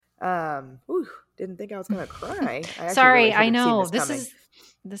Didn't think I was gonna cry. I actually Sorry, really I know seen this coming.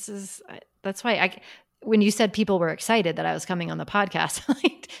 this is that's why when you said people were excited that I was coming on the podcast,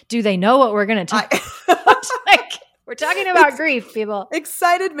 like, do they know what we're going to talk about? Like, we're talking about grief, people.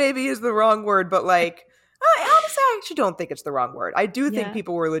 Excited maybe is the wrong word, but like, honestly, I actually don't think it's the wrong word. I do think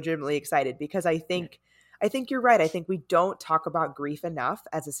people were legitimately excited because I think you're right. I think we don't talk about grief enough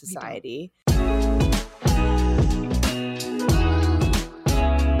as a society.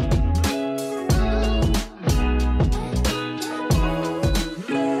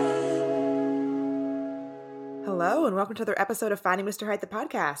 Hello, and welcome to another episode of Finding Mr. Height, the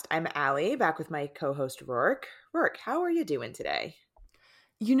podcast. I'm Allie, back with my co-host Rourke. Rourke, how are you doing today?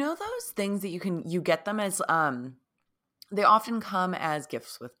 You know those things that you get them as they often come as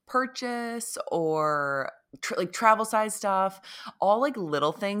gifts with purchase or like travel size stuff, all like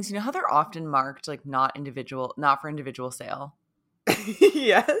little things. You know how they're often marked like not for individual sale?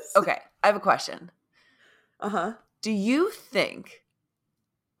 Yes. Okay, I have a question. Uh-huh. Do you think,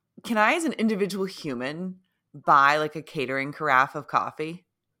 can I as an individual human buy like a catering carafe of coffee?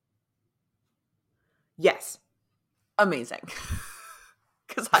 Yes. Amazing.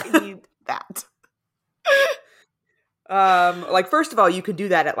 Because I need that. Like, first of all, you can do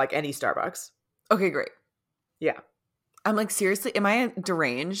that at like any Starbucks. Okay, great. Yeah. I'm like, seriously, am I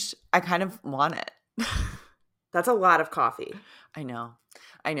deranged? I kind of want it. That's a lot of coffee. I know.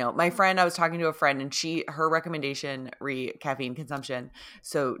 I was talking to a friend and her recommendation caffeine consumption,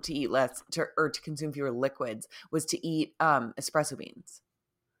 so to eat less to consume fewer liquids, was to eat espresso beans.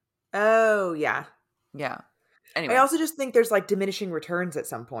 Oh, yeah. Yeah. Anyway. I also just think there's like diminishing returns at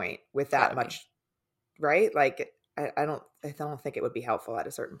some point with that much, right? Like I don't think it would be helpful at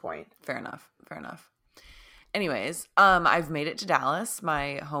a certain point. Fair enough. Anyways, I've made it to Dallas,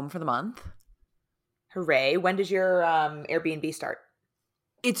 my home for the month. Hooray. When did your Airbnb start?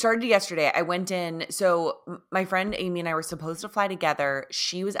 It started yesterday. I went in. So my friend Amy and I were supposed to fly together.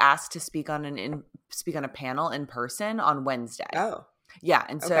 She was asked to speak on a panel in person on Wednesday. Oh. Yeah.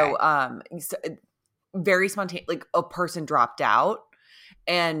 And so, very spontaneous, like a person dropped out.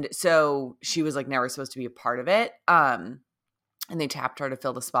 And so she was like never supposed to be a part of it. And they tapped her to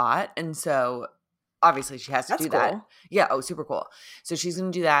fill the spot. And so obviously she has to do that. Yeah. Oh, super cool. So she's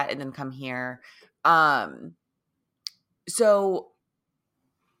going to do that and then come here. So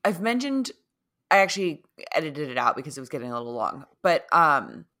I've mentioned, I actually edited it out because it was getting a little long, but I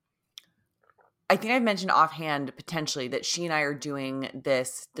think I've mentioned offhand potentially that she and I are doing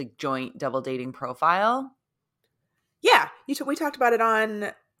the joint double dating profile. Yeah, we talked about it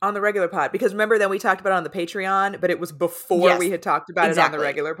on the regular pod, because remember then we talked about it on the Patreon, but it was before we had talked about it on the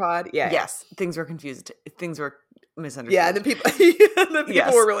regular pod. Yeah. Yes, things were confused. Things were misunderstood. Yeah, and the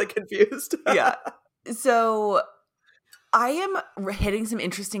people were really confused. Yeah. So I am hitting some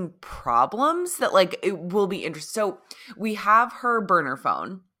interesting problems that like it will be interesting. So we have her burner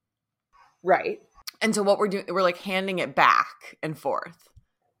phone. Right. And so what we're doing, we're like handing it back and forth.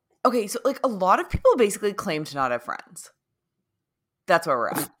 Okay, so like a lot of people basically claim to not have friends. That's where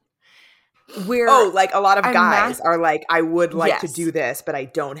we're at. Like a lot of guys are like, I would like to do this, but I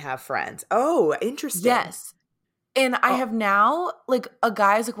don't have friends. Oh, interesting. Yes. And I have now, like, a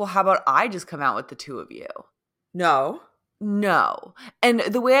guy's like, well, how about I just come out with the two of you? No. And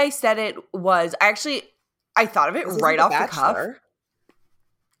the way I said it was, I thought of it right off the cuff.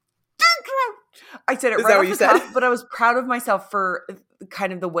 I said it right off the cuff, but I was proud of myself for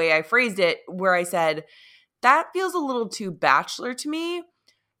kind of the way I phrased it, where I said, that feels a little too bachelor to me.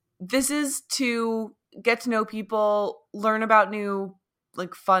 This is to get to know people, learn about new,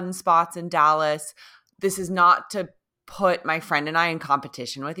 like, fun spots in Dallas. This is not to put my friend and I in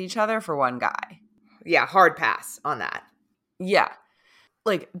competition with each other for one guy. Yeah, hard pass on that. Yeah.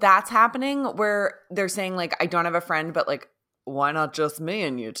 Like, that's happening where they're saying, like, I don't have a friend, but, like, why not just me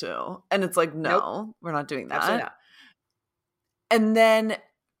and you two? And it's like, no, We're not doing that. Absolutely not.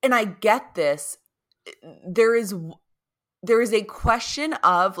 And I get this. There is a question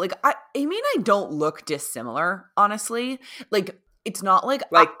of, like, Amy and I don't look dissimilar, honestly. Like, it's not like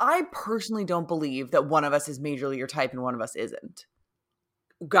I personally don't believe that one of us is majorly your type and one of us isn't.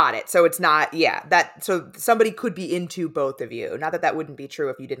 Got it. So it's not, so somebody could be into both of you. Not that that wouldn't be true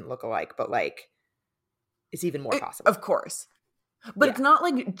if you didn't look alike, but like, it's even more possible. Of course. But it's not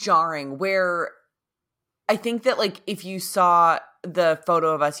like jarring, where I think that like if you saw the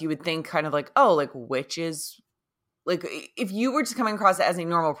photo of us, you would think kind of like, oh, like which is, like if you were just coming across it as a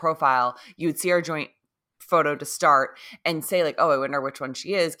normal profile, you would see our joint photo to start and say like, oh, I wonder which one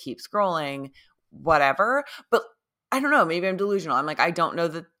she is, keep scrolling, whatever. But I don't know, maybe I'm delusional. I'm like, I don't know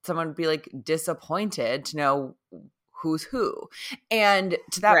that someone would be like disappointed to know who's who. And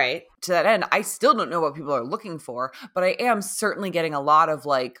to that end, I still don't know what people are looking for, but I am certainly getting a lot of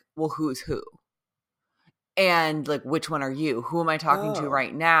like, well, who's who? And like, which one are you? Who am I talking to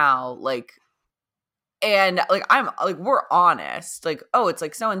right now? Like, and like, I'm like, we're honest, like, oh, it's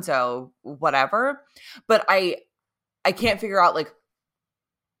like so-and-so, whatever. But I can't figure out like,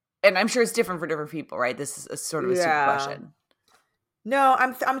 and I'm sure it's different for different people, right? This is a sort of a stupid question. No,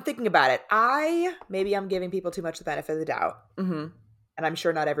 I'm thinking about it. Maybe I'm giving people too much the benefit of the doubt. Mm-hmm. And I'm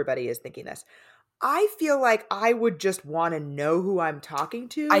sure not everybody is thinking this. I feel like I would just want to know who I'm talking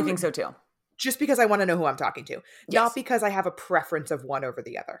to. I think so too. Just because I want to know who I'm talking to. Yes. Not because I have a preference of one over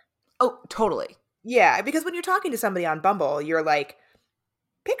the other. Oh, totally. Yeah, because when you're talking to somebody on Bumble, you're like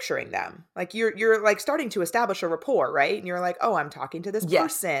picturing them. Like you're like starting to establish a rapport, right? And you're like, oh, I'm talking to this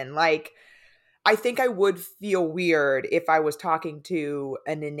person. Like, I think I would feel weird if I was talking to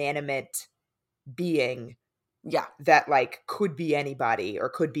an inanimate being. Yeah. That like could be anybody or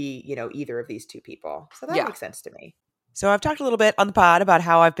could be, you know, either of these two people. So that makes sense to me. So I've talked a little bit on the pod about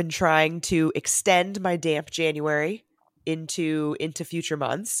how I've been trying to extend my damp January into future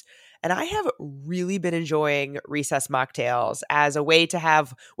months. And I have really been enjoying recess mocktails as a way to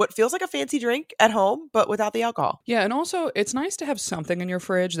have what feels like a fancy drink at home, but without the alcohol. Yeah, and also it's nice to have something in your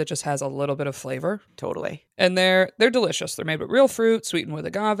fridge that just has a little bit of flavor. Totally. And they're delicious. They're made with real fruit, sweetened with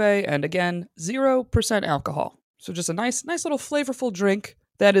agave, and again, 0% alcohol. So just a nice little flavorful drink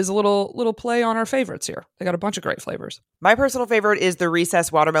that is a little play on our favorites here. They got a bunch of great flavors. My personal favorite is the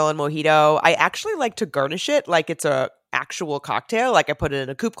Recess Watermelon Mojito. I actually like to garnish it like it's a actual cocktail. Like I put it in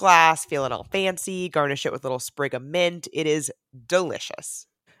a coupe glass, feeling all fancy, garnish it with a little sprig of mint. It is delicious.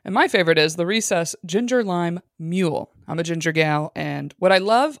 And my favorite is the Recess Ginger Lime Mule. I'm a ginger gal, and what I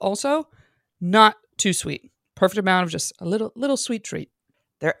love also, not too sweet. Perfect amount of just a little sweet treat.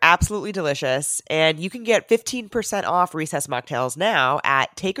 They're absolutely delicious, and you can get 15% off Recess mocktails now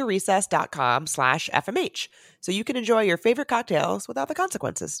at takearecess.com/FMH, so you can enjoy your favorite cocktails without the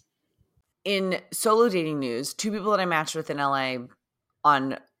consequences. In solo dating news, 2 people that I matched with in LA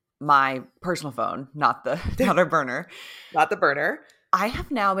on my personal phone, not our burner. Not the burner. I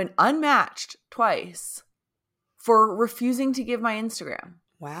have now been unmatched twice for refusing to give my Instagram.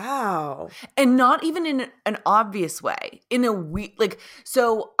 Wow. And not even in an obvious way. In a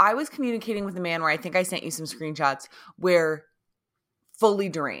so I was communicating with a man where I think I sent you some screenshots where fully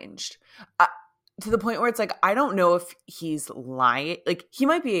deranged. To the point where it's like, I don't know if he's lying. Like, he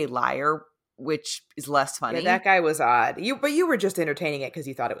might be a liar, which is less funny. Yeah, that guy was odd. But you were just entertaining it because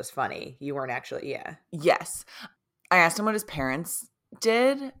you thought it was funny. You weren't actually, Yes. I asked him what his parents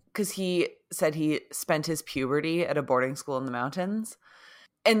did because he said he spent his puberty at a boarding school in the mountains.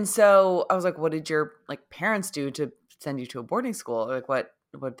 And so I was like, what did your parents do to send you to a boarding school? Like, what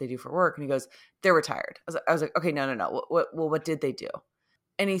did they do for work? And he goes, they're retired. I was like, okay, no. What did they do?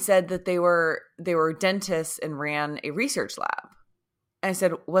 And he said that they were dentists and ran a research lab. And I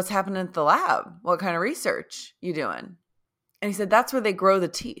said, what's happening at the lab? What kind of research you doing? And he said, that's where they grow the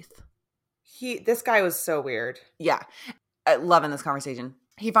teeth. This guy was so weird. Yeah. Loving this conversation.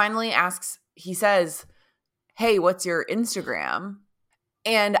 He finally asks, he says, hey, what's your Instagram?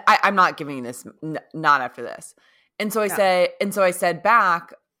 And I'm not giving this, not after this. And so I said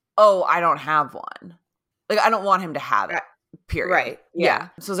back, oh, I don't have one. Like, I don't want him to have it, period. Right. Yeah.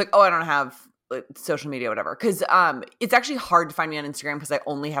 So I was like, oh, I don't have social media, whatever. Because it's actually hard to find me on Instagram because I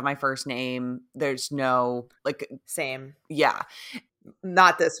only have my first name. There's no, same. Yeah.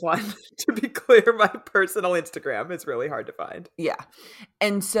 Not this one. To be clear, my personal Instagram is really hard to find. Yeah.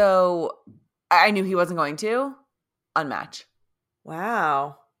 And so I knew he wasn't going to unmatch.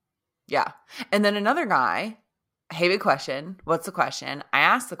 Wow. Yeah. And then another guy, hey, big question. What's the question? I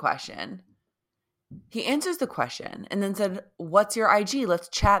asked the question. He answers the question and then said, what's your IG? Let's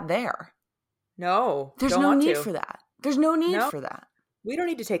chat there. No. There's no need for that. There's no need for that. We don't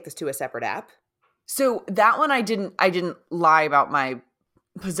need to take this to a separate app. So that one I didn't lie about my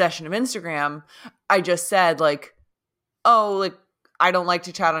possession of Instagram. I just said I don't like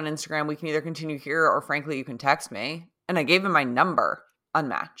to chat on Instagram. We can either continue here or frankly you can text me. And I gave him my number,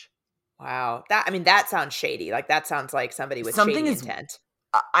 unmatch. Wow. That sounds shady. Like, that sounds like somebody with shady intent.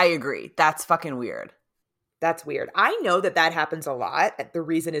 I agree. That's fucking weird. That's weird. I know that happens a lot. The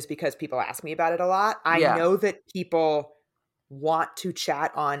reason is because people ask me about it a lot. I know that people want to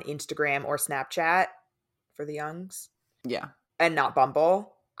chat on Instagram or Snapchat for the youngs. Yeah. And not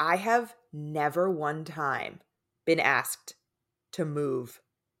Bumble. I have never one time been asked to move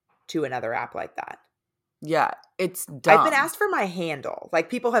to another app like that. Yeah, it's dumb. I've been asked for my handle.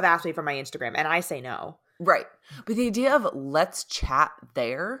 Like, people have asked me for my Instagram, and I say no. Right. But the idea of let's chat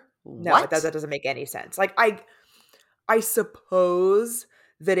there? No, what? That doesn't make any sense. Like, I suppose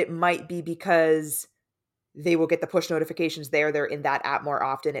that it might be because they will get the push notifications there. They're in that app more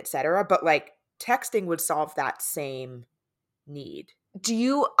often, etc. But like texting would solve that same need.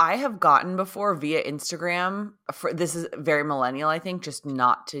 I have gotten before via Instagram, this is very millennial, I think, just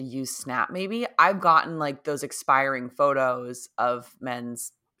not to use Snap maybe. I've gotten like those expiring photos of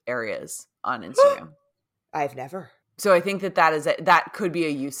men's areas on Instagram. I've never. So I think that could be a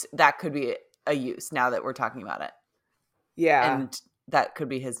use. That could be a use now that we're talking about it. Yeah. And that could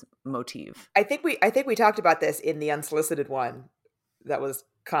be his motif. I think we talked about this in the unsolicited one. That was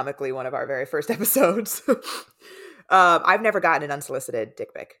comically one of our very first episodes. I've never gotten an unsolicited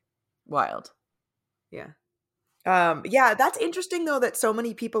dick pic. Wild. Yeah. Yeah, that's interesting though that so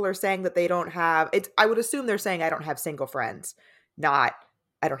many people are saying that they don't have it. I would assume they're saying I don't have single friends, not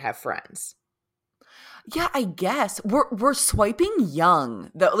I don't have friends. Yeah, I guess we're swiping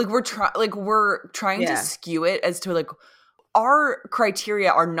young. Like we're trying to skew it as to like our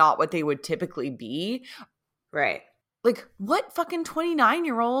criteria are not what they would typically be. Right. Like what fucking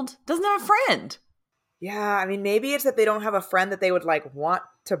 29-year-old doesn't have a friend? Yeah, I mean, maybe it's that they don't have a friend that they would like want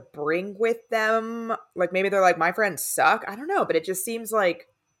to bring with them. Like maybe they're like, my friends suck. I don't know, but it just seems odd.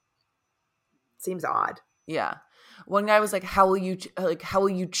 Yeah. One guy was like, how will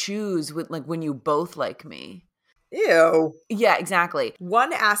you choose with like when you both like me? Ew. Yeah, exactly.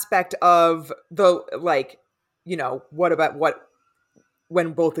 One aspect of the like, you know, what about what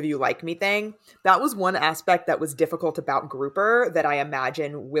when both of you like me thing, that was one aspect that was difficult about Grouper that I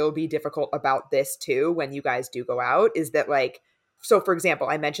imagine will be difficult about this too when you guys do go out, is that like, so for example,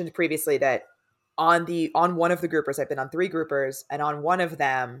 I mentioned previously that on one of the groupers, I've been on 3 groupers, and on one of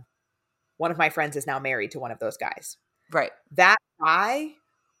them, one of my friends is now married to one of those guys. Right. That guy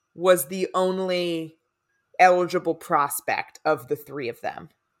was the only eligible prospect of the 3 of them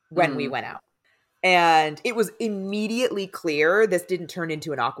when we went out. And it was immediately clear this didn't turn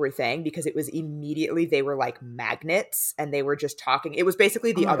into an awkward thing because it was immediately they were like magnets and they were just talking. It was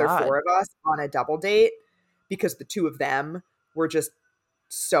basically the other 4 of us on a double date because the 2 of them were just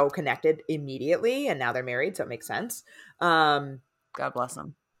so connected immediately, and now they're married, so it makes sense. God bless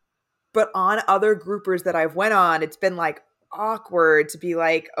them. But on other groupers that I've went on, it's been like awkward to be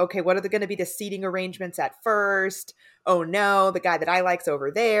like, okay, what are going to be the seating arrangements at first? Oh no, the guy that I like's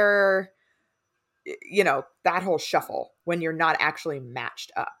over there. You know, that whole shuffle when you're not actually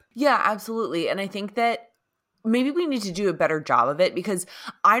matched up. Yeah, absolutely. And I think that maybe we need to do a better job of it because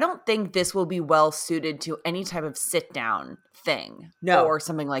I don't think this will be well suited to any type of sit down thing or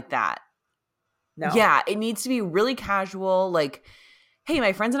something like that. No. Yeah, it needs to be really casual. Like, hey,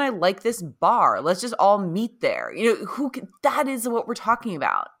 my friends and I like this bar. Let's just all meet there. You know, that is what we're talking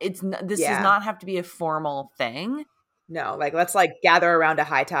about. This does not have to be a formal thing. No, like let's like gather around a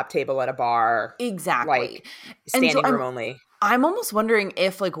high top table at a bar. Exactly. Like standing room only. I'm almost wondering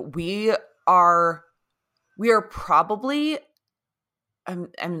if like we are probably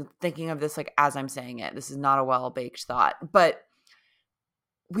I'm thinking of this like as I'm saying it. This is not a well-baked thought, but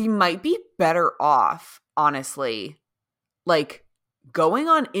we might be better off, honestly, like going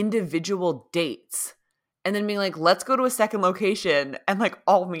on individual dates and then being like, let's go to a second location and like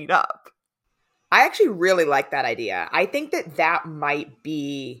all meet up. I actually really like that idea. I think that might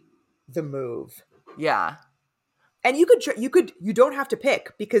be the move. Yeah. And you don't have to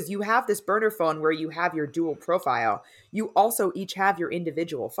pick because you have this burner phone where you have your dual profile. You also each have your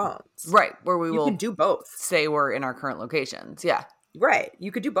individual phones. Right. Where you can do both. Say we're in our current locations. Yeah. Right.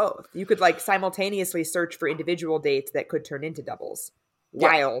 You could do both. You could like simultaneously search for individual dates that could turn into doubles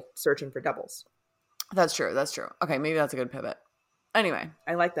while searching for doubles. That's true. That's true. Okay. Maybe that's a good pivot. Anyway.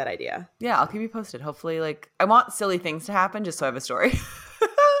 I like that idea. Yeah. I'll keep you posted. Hopefully, like, I want silly things to happen just so I have a story.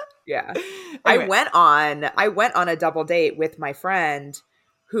 Yeah. Anyway. I went on a double date with my friend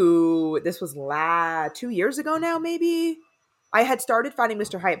who, this was 2 years ago now, maybe. I had started finding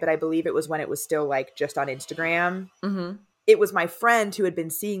Mr. Hype, but I believe it was when it was still like just on Instagram. Mm-hmm. It was my friend who had been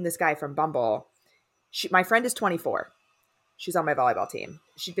seeing this guy from Bumble. My friend is 24. She's on my volleyball team.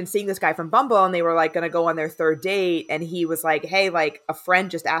 She'd been seeing this guy from Bumble and they were like going to go on their third date. And he was like, hey, like a friend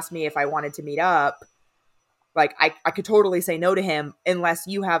just asked me if I wanted to meet up. Like I could totally say no to him unless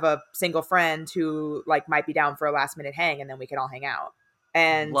you have a single friend who like might be down for a last minute hang and then we can all hang out.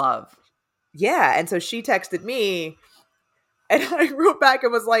 And love. Yeah. And so she texted me and I wrote back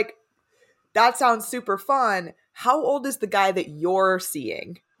and was like, that sounds super fun. How old is the guy that you're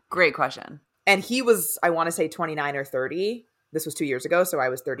seeing? Great question. And he was, I want to say 29 or 30. This was 2 years ago. So I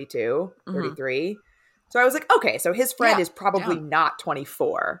was 32, 33. So I was like, okay, so his friend is probably not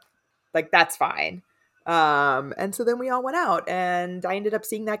 24. Like, that's fine. And so then we all went out and I ended up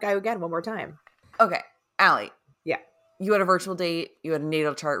seeing that guy again one more time. Okay. Allie. Yeah. you had a virtual date, you had a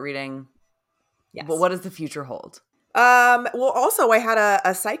natal chart reading. Yes. But what does the future hold? Well, also I had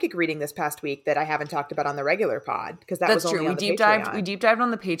a psychic reading this past week that I haven't talked about on the regular pod because that's was only true. On the Patreon. We deep dived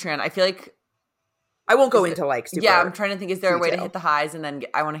on the Patreon. I feel like I won't go into like super. Yeah, I'm trying to think. Is there a way to hit the highs and then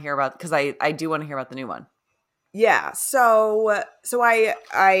I want to hear about because I do want to hear about the new one. Yeah. So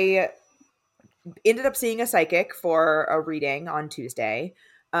I ended up seeing a psychic for a reading on Tuesday,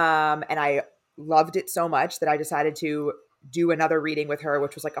 and I loved it so much that I decided to do another reading with her,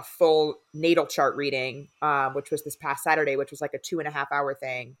 which was like a full natal chart reading, which was this past Saturday, which was like a 2.5 hour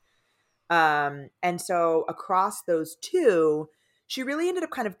thing. And so across those two, she really ended up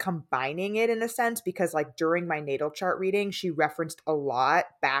kind of combining it in a sense because like during my natal chart reading, she referenced a lot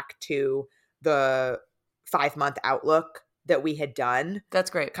back to the 5-month outlook that we had done. That's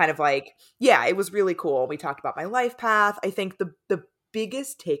great. Kind of like, yeah, it was really cool. We talked about my life path. I think the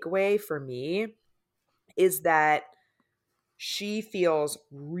biggest takeaway for me is that she feels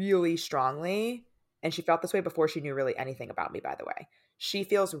really strongly, and she felt this way before she knew really anything about me, by the way. She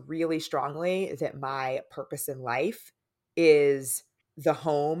feels really strongly that my purpose in life is the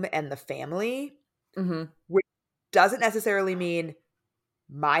home and the family, which doesn't necessarily mean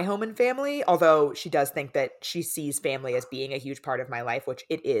my home and family, although she does think that she sees family as being a huge part of my life, which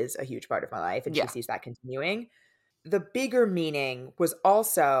it is a huge part of my life, and she sees that continuing. The bigger meaning was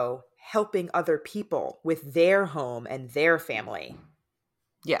also helping other people with their home and their family.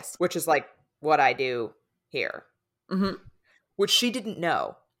 Yes. Which is like what I do here. Which she didn't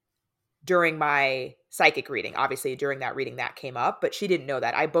know during my psychic reading. Obviously, during that reading that came up, but she didn't know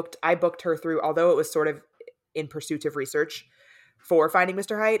that. I booked her through, although it was sort of in pursuit of research for Finding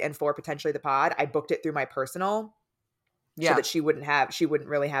Mr. Height and for potentially the pod, I booked it through my personal so that she wouldn't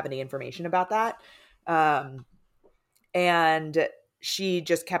really have any information about that. And she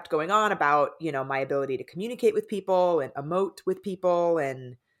just kept going on about, my ability to communicate with people and emote with people.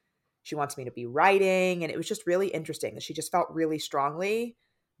 And she wants me to be writing. And it was just really interesting that she just felt really strongly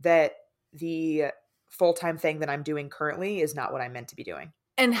that the full-time thing that I'm doing currently is not what I'm meant to be doing.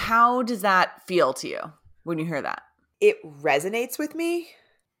 And how does that feel to you when you hear that? It resonates with me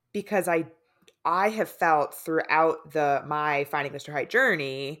because I have felt throughout my Finding Mr. Height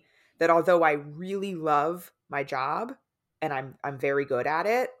journey that although I really love my job and I'm very good at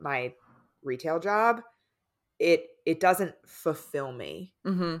it, my retail job, it doesn't fulfill me.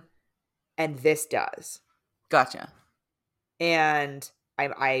 And this does. Gotcha. And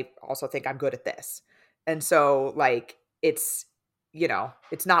I also think I'm good at this. And so like it's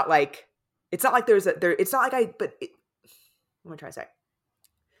not like what am I trying to say?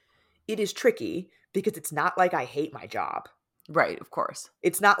 It is tricky because it's not like I hate my job. Right, of course.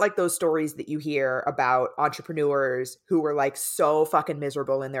 It's not like those stories that you hear about entrepreneurs who were like so fucking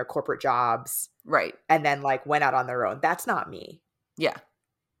miserable in their corporate jobs. Right. And then like went out on their own. That's not me. Yeah.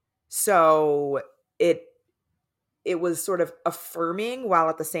 So it was sort of affirming while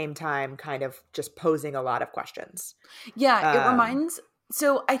at the same time kind of just posing a lot of questions. Yeah, it reminds –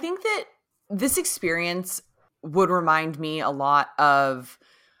 so I think that this experience would remind me a lot of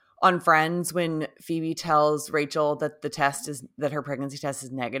on Friends when Phoebe tells Rachel that that her pregnancy test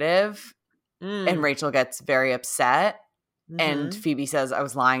is negative and Rachel gets very upset and Phoebe says, I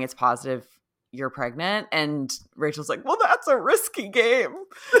was lying, it's positive, you're pregnant. And Rachel's like, well, that's a risky game.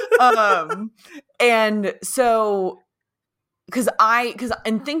 And so because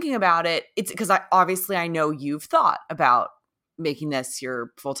in thinking about it, it's because I know you've thought about making this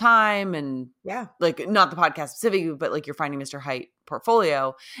your full time and like not the podcast specifically, but like your Finding Mr. Height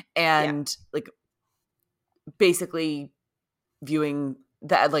portfolio and like basically viewing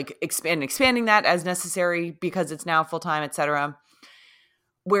that like expanding that as necessary because it's now full time, etc.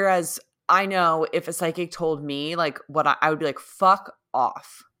 Whereas I know if a psychic told me like what I would be like, fuck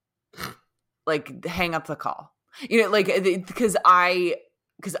off, like hang up the call, like because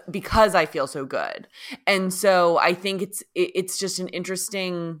I feel so good. And so I think it's just an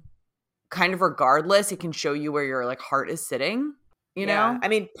interesting kind of regardless, it can show you where your like heart is sitting, you know? I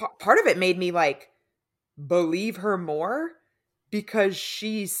mean, part of it made me like believe her more because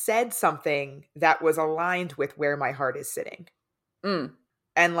she said something that was aligned with where my heart is sitting.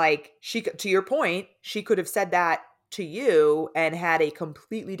 And like to your point, she could have said that to you and had a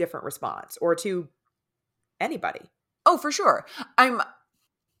completely different response or to anybody. Oh, for sure. I'm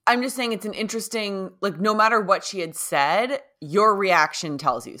just saying it's an interesting, like, no matter what she had said, your reaction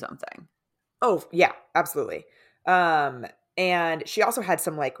tells you something. Oh, yeah, absolutely. And she also had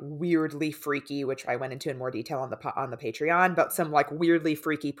some like weirdly freaky, which I went into in more detail on the Patreon, but some like weirdly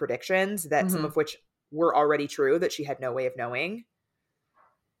freaky predictions that some of which were already true that she had no way of knowing.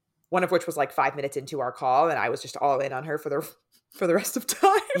 one of which was like 5 minutes into our call, and I was just all in on her for the rest of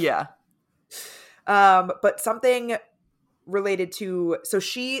time. Yeah. But something related to, so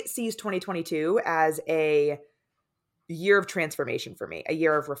she sees 2022 as a year of transformation for me, a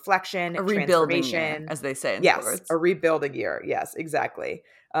year of reflection, a rebuilding transformation, year, as they say in yes, sports. A rebuilding year. Yes, exactly.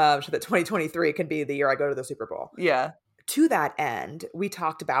 So that 2023 can be the year I go to the Super Bowl. Yeah. To that end, we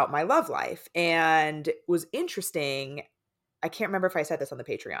talked about my love life, and it was interesting. I can't remember if I said this on the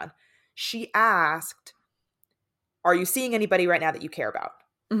Patreon. She asked, "Are you seeing anybody right now that you care about?"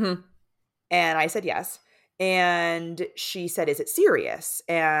 Mm-hmm. And I said yes. And she said, "Is it serious?"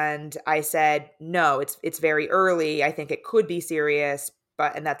 And I said, "No, it's very early. I think it could be serious,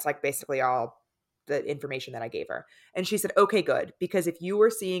 and that's like basically all the information that I gave her." And she said, "Okay, good. Because if you were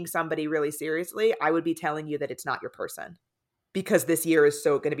seeing somebody really seriously, I would be telling you that it's not your person, because this year is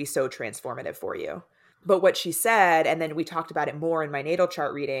so going to be so transformative for you." But what she said, and then we talked about it more in my natal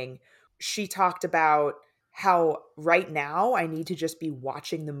chart reading, she talked about how right now I need to just be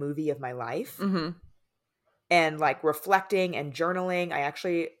watching the movie of my life. Mm-hmm. And like reflecting and journaling. I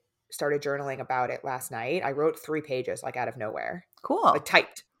actually started journaling about it last night. I wrote 3 pages like out of nowhere. Cool. Like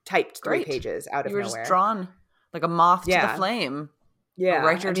typed Great. 3 pages out of nowhere. You were nowhere. Just drawn like a moth to the flame. Yeah. A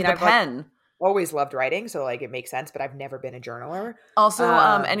writer to the pen. Like, always loved writing, so like it makes sense, but I've never been a journaler. Also,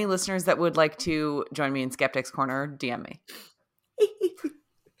 any listeners that would like to join me in Skeptics Corner, DM me.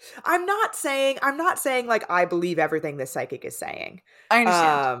 I'm not saying like I believe everything this psychic is saying. I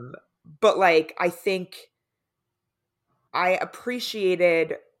understand. But like I think I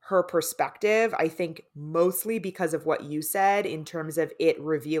appreciated her perspective, I think mostly because of what you said in terms of it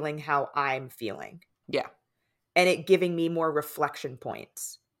revealing how I'm feeling. Yeah. And it giving me more reflection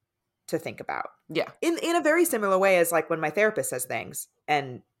points to think about. Yeah. In a very similar way as like when my therapist says things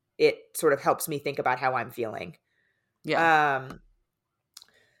and it sort of helps me think about how I'm feeling. Yeah.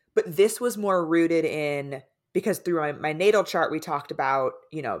 But this was more rooted in, because through my natal chart, we talked about,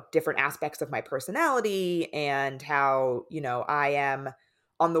 different aspects of my personality and how, I am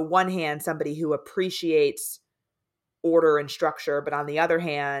on the one hand, somebody who appreciates order and structure, but on the other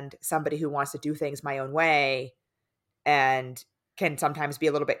hand, somebody who wants to do things my own way and can sometimes be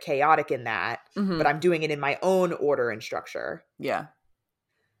a little bit chaotic in that, but I'm doing it in my own order and structure. Yeah.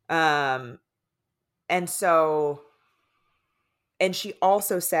 And she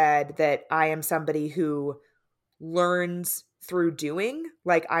also said that I am somebody who learns through doing.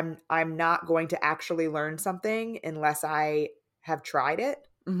 Like I'm not going to actually learn something unless I have tried it.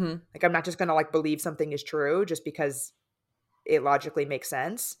 Mm-hmm. Like I'm not just going to like believe something is true just because it logically makes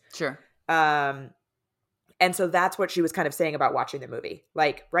sense. Sure. And so that's what she was kind of saying about watching the movie.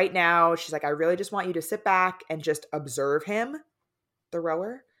 Like right now, she's like, I really just want you to sit back and just observe him, the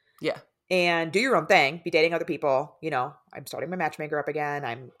rower. Yeah. And do your own thing, be dating other people. I'm starting my matchmaker up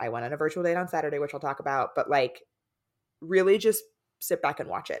again. I went on a virtual date on Saturday, which I'll talk about, but like really just sit back and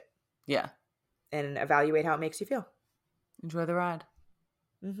watch it. Yeah. And evaluate how it makes you feel. Enjoy the ride.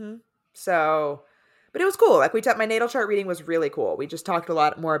 Mm-hmm. So, but it was cool. Like my natal chart reading was really cool. We just talked a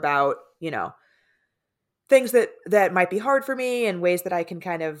lot more about, things that might be hard for me and ways that I can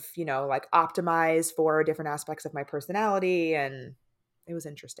kind of, like optimize for different aspects of my personality. And it was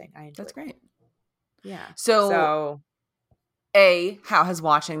interesting. I enjoyed That's great. Yeah. So A, how has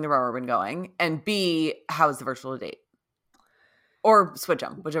watching the rower been going? And B, how is the virtual date? Or switch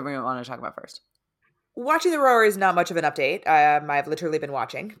them, whichever you want to talk about first. Watching the rower is not much of an update. I've literally been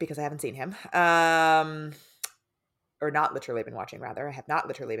watching because I haven't seen him. Or not literally been watching, rather. I have not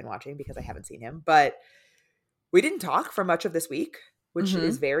literally been watching because I haven't seen him. But we didn't talk for much of this week, which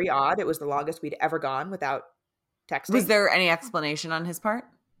is very odd. It was the longest we'd ever gone without texting. Was there any explanation on his part?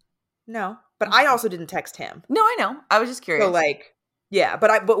 No. But I also didn't text him. No, I know. I was just curious. So like, yeah.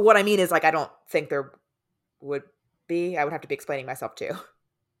 But what I mean is like, I don't think there would be. I would have to be explaining myself too.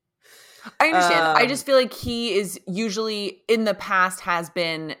 I understand. I just feel like he is usually in the past has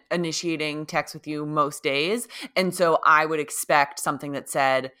been initiating text with you most days. And so I would expect something that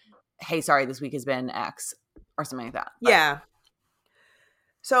said, hey, sorry, this week has been X or something like that. But. Yeah.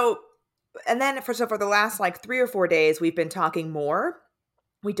 So, and then for the last like 3 or 4 days, we've been talking more.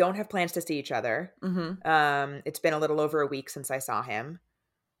 We don't have plans to see each other. Mm-hmm. It's been a little over a week since I saw him.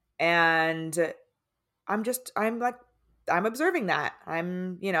 And I'm observing that.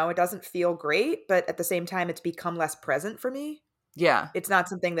 it doesn't feel great, but at the same time, it's become less present for me. Yeah. It's not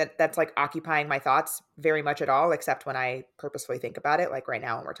something that's like occupying my thoughts very much at all, except when I purposefully think about it, like right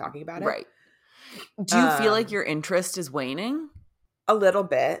now when we're talking about it. Right. Do you feel like your interest is waning? A little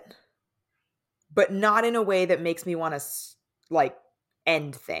bit, but not in a way that makes me want to like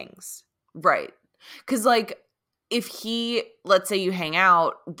end things. Right. Because like if he, let's say you hang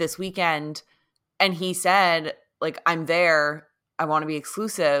out this weekend and he said, like, I'm there, I want to be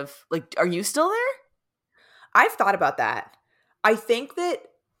exclusive, like, are you still there? I've thought about that. I think that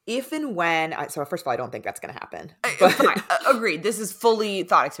if and when, so first of all, I don't think that's going to happen. But, fine. Agreed. This is fully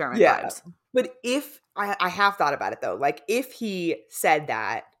thought experiment vibes. But if, I have thought about it though, like if he said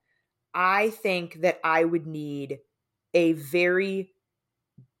that, I think that I would need a very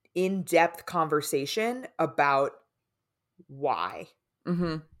in-depth conversation about why.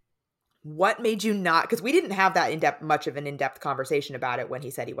 Mm-hmm. What made you not, because we didn't have that much of an in-depth conversation about it when he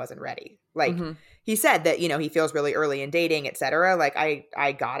said he wasn't ready. Like he said that, he feels really early in dating, etc. Like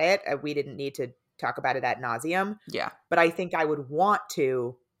I got it. We didn't need to talk about it ad nauseum. Yeah. But I think I would want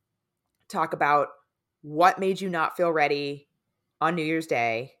to talk about what made you not feel ready on New Year's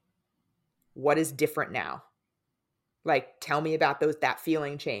Day. What is different now? Like, tell me about that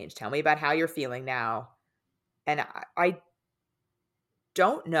feeling change. Tell me about how you're feeling now. And I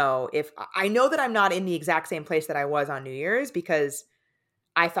don't know if I know that I'm not in the exact same place that I was on New Year's, because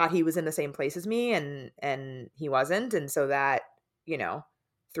I thought he was in the same place as me and he wasn't. And so that,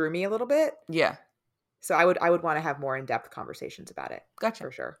 threw me a little bit. Yeah. So I would want to have more in-depth conversations about it. Gotcha.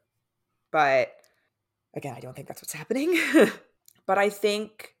 For sure. But again, I don't think that's what's happening. But I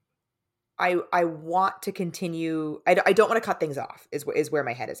think I want to continue. I don't want to cut things off is where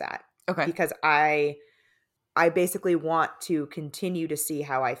my head is at. Okay. Because I basically want to continue to see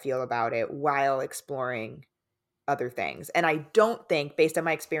how I feel about it while exploring other things. And I don't think, based on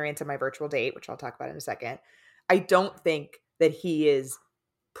my experience of my virtual date, which I'll talk about in a second, I don't think that he is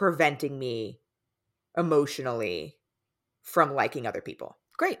preventing me emotionally from liking other people.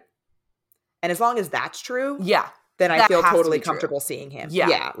 Great. And as long as that's true, then I feel totally comfortable seeing him.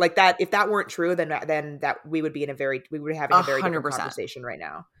 Yeah. Like that, if that weren't true, then that we would be having a very 100% different conversation right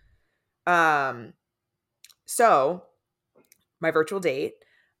now. So my virtual date,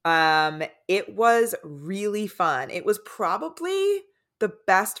 it was really fun. It was probably the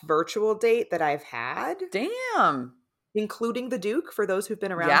best virtual date that I've had. Damn. Including the Duke, for those who've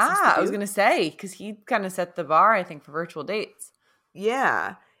been around. Yeah, I was going to say, because he kind of set the bar, I think, for virtual dates.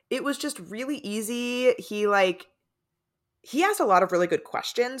 Yeah. It was just really easy. He asked a lot of really good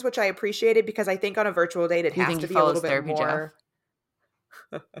questions, which I appreciated, because I think on a virtual date, it has to be a little bit more.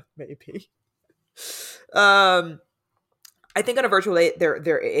 Maybe. I think on a virtual date,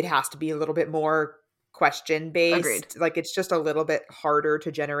 there it has to be a little bit more question based. Agreed. Like, it's just a little bit harder to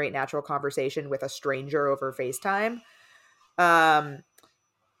generate natural conversation with a stranger over FaceTime.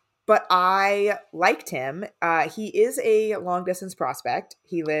 But I liked him. He is a long distance prospect.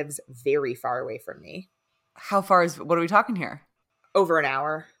 He lives very far away from me. How far what are we talking here? Over an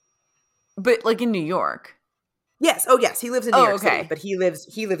hour. But like in New York? Yes. Oh, yes. He lives in New York City, but he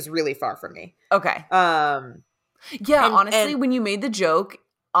lives really far from me. Okay. Yeah, honestly, when you made the joke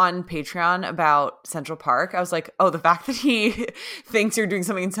on Patreon about Central Park, I was like, oh, the fact that he thinks you're doing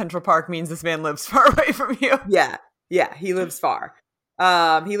something in Central Park means this man lives far away from you. Yeah. Yeah. He lives far.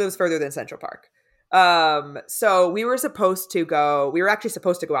 He lives further than Central Park. So we were actually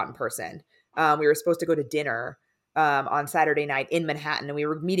supposed to go out in person. We were supposed to go to dinner on Saturday night in Manhattan, and we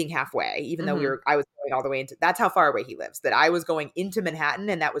were meeting halfway, even though I was going all the way into, that's how far away he lives, that I was going into Manhattan,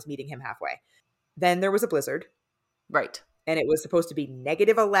 and that was meeting him halfway. Then there was a blizzard. Right. And it was supposed to be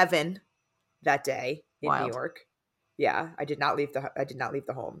 -11 that day in New York. Yeah. I did not leave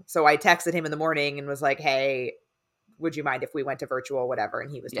the home. So I texted him in the morning and was like, hey, would you mind if we went to virtual, whatever? And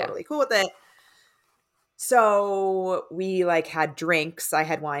he was totally cool with it. So we had drinks. I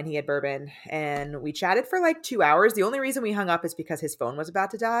had wine, he had bourbon, and we chatted for 2 hours. The only reason we hung up is because his phone was about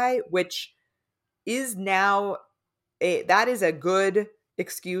to die, which is now that is a good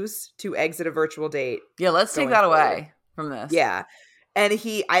excuse to exit a virtual date. Yeah, let's take that away from this. Yeah. And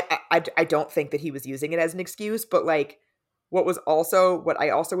I don't think that he was using it as an excuse, but what I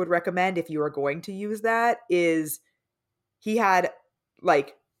also would recommend if you are going to use that is he had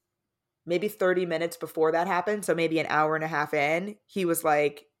maybe 30 minutes before that happened, so maybe an hour and a half in, he was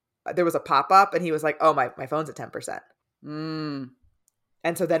there was a pop-up and he was like, oh, my phone's at 10%.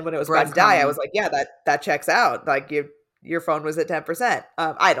 And so then when it was about to die, I was like, yeah, that checks out. Your phone was at 10%.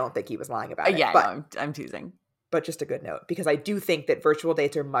 I don't think he was lying about it. Yeah, but, no, I'm teasing. But just a good note, because I do think that virtual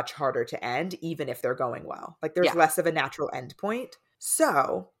dates are much harder to end, even if they're going well. There's less of a natural end point.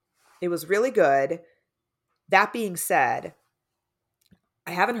 So it was really good. That being said,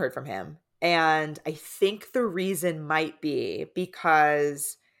 I haven't heard from him. And I think the reason might be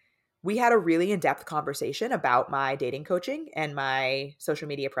because we had a really in-depth conversation about my dating coaching and my social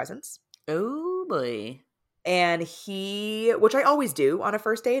media presence. Oh, boy. And which I always do on a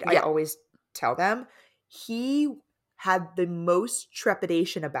first date, I always tell them, he had the most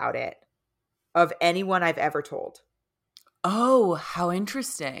trepidation about it of anyone I've ever told. Oh, how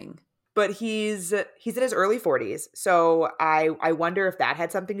interesting. But he's in his early 40s. So I wonder if that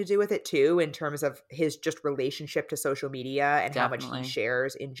had something to do with it too, in terms of his just relationship to social media and Definitely. how much he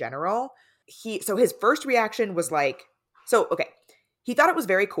shares in general. So his first reaction was like, okay, he thought it was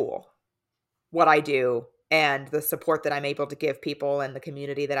very cool what I do and the support that I'm able to give people and the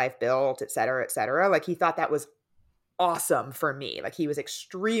community that I've built, et cetera, et cetera. Like he thought that was awesome for me. Like he was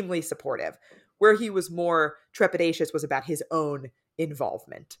extremely supportive. Where he was more trepidatious was about his own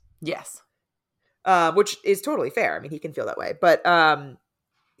involvement. Yes. Which is totally fair. I mean, he can feel that way. But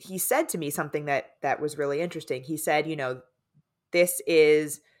he said to me something that was really interesting. He said,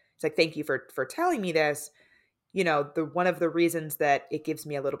 it's like, thank you for telling me this. One of the reasons that it gives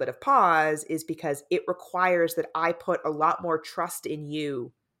me a little bit of pause is because it requires that I put a lot more trust in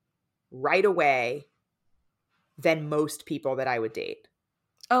you right away than most people that I would date.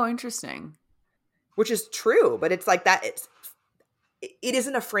 Oh, interesting. Which is true, but it's like that. It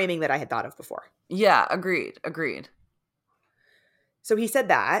isn't a framing that I had thought of before. Yeah, agreed. So he said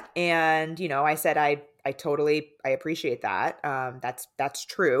that, and I said I appreciate that. That's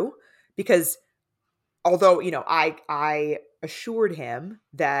true, because although I assured him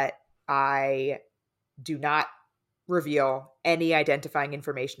that I do not reveal any identifying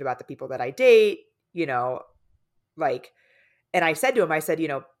information about the people that I date, and I said to him, I said,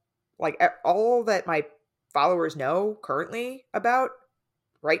 all that my followers know currently about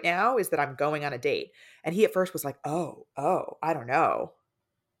right now is that I'm going on a date. And he at first was like, oh, I don't know.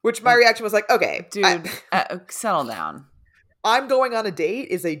 Which my reaction was like, okay, dude, settle down. I'm going on a date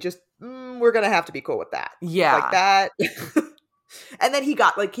is we're going to have to be cool with that. Yeah. Like that. And then he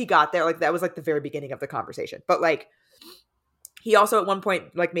got there, like that was like the very beginning of the conversation. But like, he also at one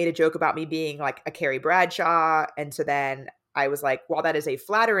point like made a joke about me being like a Carrie Bradshaw. And so then I was like, while that is a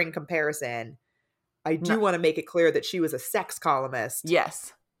flattering comparison, I do want to make it clear that she was a sex columnist.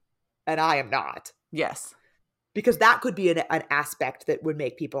 Yes. And I am not. Yes. Because that could be an aspect that would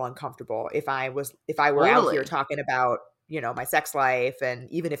make people uncomfortable if I were totally out here talking about, my sex life, and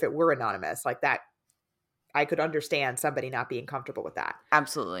even if it were anonymous, like that, I could understand somebody not being comfortable with that.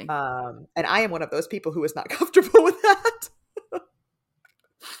 Absolutely. And I am one of those people who is not comfortable with that.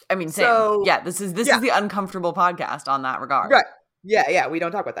 I mean, same. Yeah, this is the uncomfortable podcast on that regard. Right. Yeah, we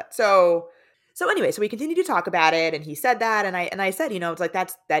don't talk about that. So anyway, so we continued to talk about it, and he said that, and I said, it's like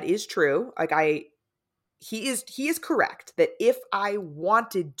that is true. Like he is correct that if I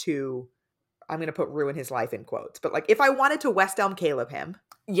wanted to, I'm going to put ruin his life in quotes, but like if I wanted to West Elm Caleb him,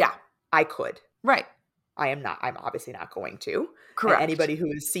 yeah, I could. Right. I'm obviously not going to. Correct. And anybody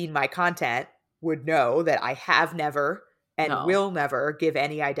who has seen my content would know that I have never and will never give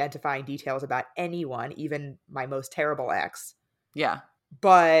any identifying details about anyone, even my most terrible ex. Yeah.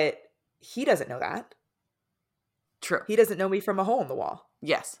 But he doesn't know that. True. He doesn't know me from a hole in the wall.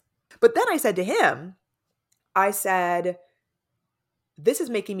 Yes. But then I said to him, this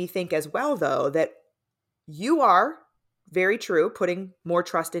is making me think as well, though, that you are very true, putting more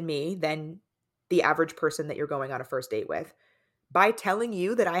trust in me than the average person that you're going on a first date with. By telling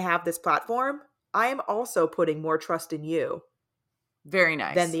you that I have this platform, I am also putting more trust in you. Very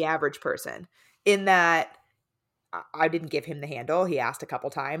nice. Than the average person. In that I didn't give him the handle. He asked a couple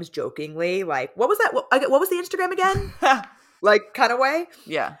times jokingly, like, what was that? What was the Instagram again? Like, kind of way.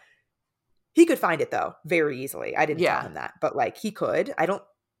 Yeah. He could find it, though, very easily. I didn't tell him that. But, like, he could. I don't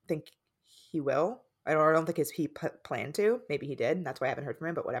think he will. I don't think he planned to. Maybe he did, and that's why I haven't heard from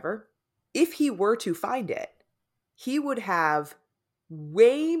him, but whatever. If he were to find it, he would have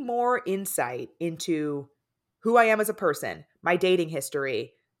way more insight into who I am as a person, my dating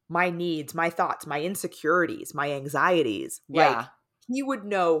history, my needs, my thoughts, my insecurities, my anxieties. Yeah. Like, he would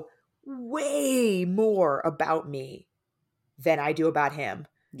know way more about me than I do about him.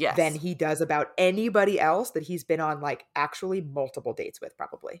 Yes. Than he does about anybody else that he's been on, like, actually multiple dates with,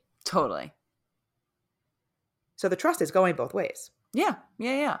 probably. Totally. So the trust is going both ways. Yeah.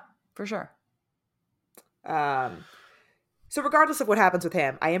 For sure. So regardless of what happens with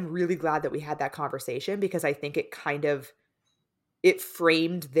him, I am really glad that we had that conversation, because I think it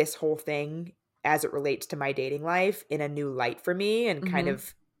framed this whole thing as it relates to my dating life in a new light for me, and kind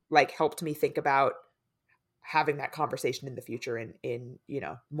of like helped me think about having that conversation in the future in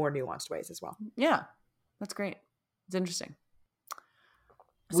more nuanced ways as well. Yeah. That's great. It's interesting.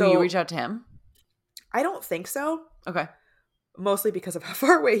 So, will you reach out to him? I don't think so. Okay. Mostly because of how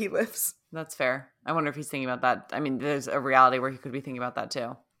far away he lives. That's fair. I wonder if he's thinking about that. I mean, there's a reality where he could be thinking about that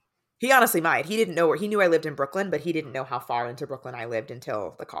too. He honestly might. He didn't know he knew I lived in Brooklyn, but he didn't know how far into Brooklyn I lived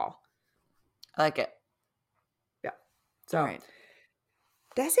until the call. I like it. So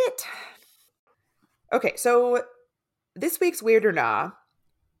that's it. Okay, so this week's Weird or Nah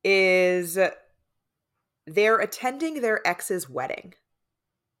is they're attending their ex's wedding.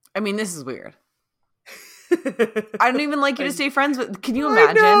 I mean, this is weird. I don't even like you to stay friends with. Can you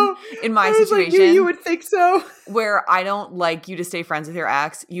imagine in my situation? Like, you would think so. Where I don't like you to stay friends with your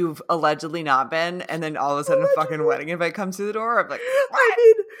ex. You've allegedly not been, and then all of a sudden a fucking wedding invite comes through the door. I'm like, what? I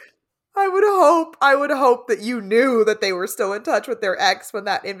mean, I would hope that you knew that they were still in touch with their ex when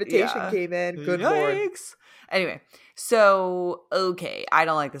that invitation came in. Good Lord. Anyway, so okay, I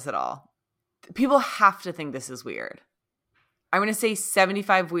don't like this at all. People have to think this is weird. I'm going to say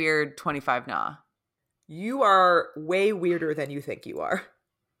 75 weird, 25 nah. You are way weirder than you think you are.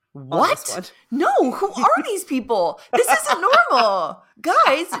 What? No, who are these people? This isn't normal.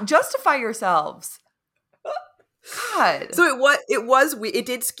 Guys, justify yourselves. God. So it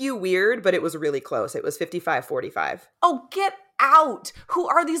did skew weird, but it was really close. It was 55-45. Oh, get out. Who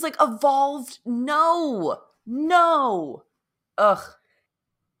are these, like, evolved? No. Ugh.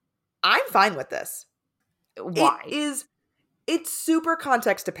 I'm fine with this. Why? It's super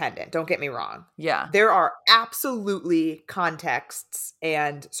context dependent. Don't get me wrong. Yeah. There are absolutely contexts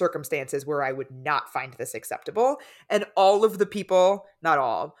and circumstances where I would not find this acceptable. And all of the people, not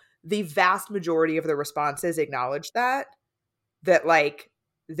all, the vast majority of the responses acknowledge that like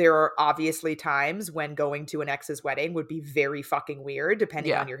there are obviously times when going to an ex's wedding would be very fucking weird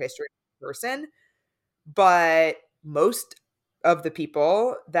depending on your history as a person. But most of the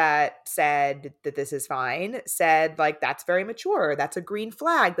people that said that this is fine said, like, that's very mature. That's a green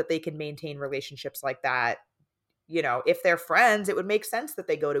flag that they can maintain relationships like that. You know, if they're friends, it would make sense that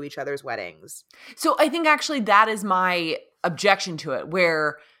they go to each other's weddings. So I think actually that is my objection to it,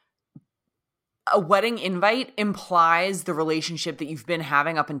 where a wedding invite implies the relationship that you've been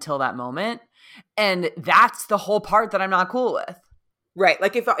having up until that moment. And that's the whole part that I'm not cool with. Right.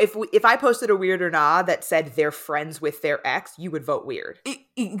 Like if I posted a weird or nah that said they're friends with their ex, you would vote weird.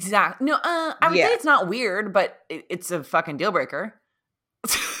 Exactly. No, I would say it's not weird, but it's a fucking deal breaker.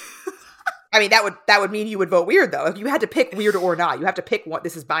 I mean, that would mean you would vote weird, though. If you had to pick weird or not, you have to pick one.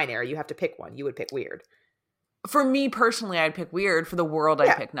 This is binary. You have to pick one. You would pick weird. For me personally, I'd pick weird. For the world,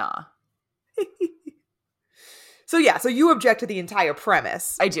 I'd pick nah. So you object to the entire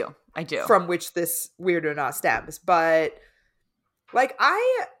premise. I do. From which this weird or not stems. But like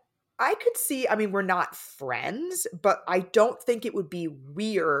I could see, I mean, we're not friends, but I don't think it would be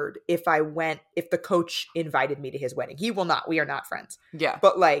weird if the coach invited me to his wedding. We are not friends. Yeah.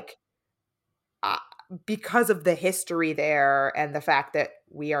 But like, because of the history there and the fact that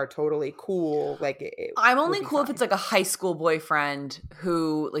we are totally cool, like I'm only cool if it's like a high school boyfriend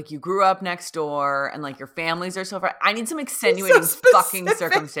who like you grew up next door and like your families are so far. I need some extenuating fucking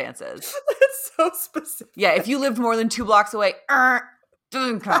circumstances. That's so specific. Yeah, if you lived more than 2 blocks away,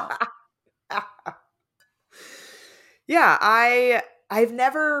 doesn't count. Yeah, I've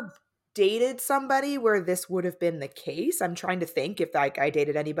never dated somebody where this would have been the case. I'm trying to think if like I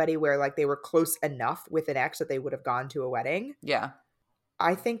dated anybody where like they were close enough with an ex that they would have gone to a wedding. Yeah.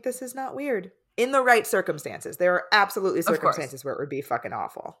 I think this is not weird. In the right circumstances. There are absolutely circumstances where it would be fucking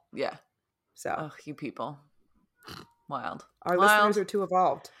awful. Yeah. So. Oh, you people. Wild. Our listeners are too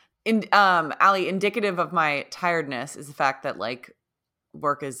evolved. Allie, indicative of my tiredness is the fact that like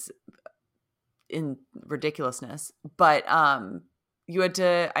work is in ridiculousness. But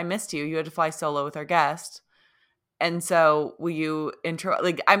I missed you. You had to fly solo with our guest. And so will you intro,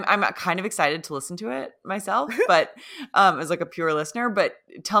 like, I'm kind of excited to listen to it myself, but as like a pure listener, but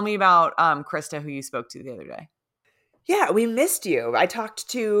tell me about Krista, who you spoke to the other day. Yeah, we missed you. I talked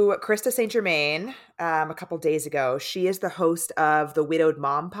to Krista St. Germain a couple days ago. She is the host of the Widowed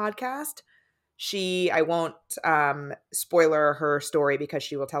Mom podcast. I won't spoiler her story because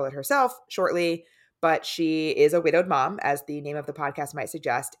she will tell it herself shortly, but she is a widowed mom, as the name of the podcast might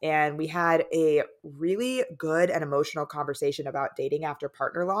suggest. And we had a really good and emotional conversation about dating after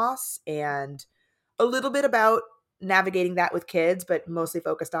partner loss and a little bit about navigating that with kids, but mostly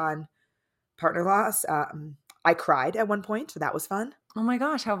focused on partner loss. I cried at one point, so that was fun. Oh my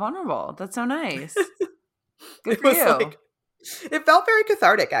gosh, how vulnerable. That's so nice. Good for you. It felt very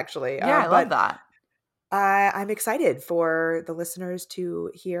cathartic, actually. Yeah, I love that. I'm excited for the listeners to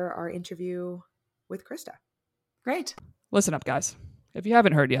hear our interview with Krista. Great. Listen up, guys. If you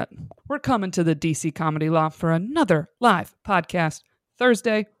haven't heard yet, we're coming to the DC Comedy Loft for another live podcast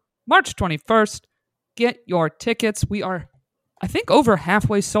Thursday, March 21st. Get your tickets. We are, I think, over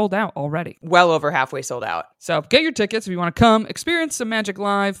halfway sold out already. Well over halfway sold out. So get your tickets if you want to come, experience some magic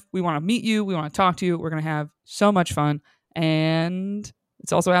live. We want to meet you. We want to talk to you. We're going to have so much fun. And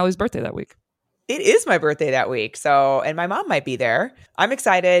it's also Allie's birthday that week. It is my birthday that week. So, and my mom might be there. I'm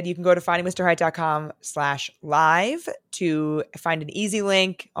excited. You can go to findingmrheight.com/live to find an easy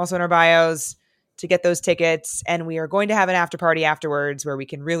link, also in our bios, to get those tickets. And we are going to have an after party afterwards where we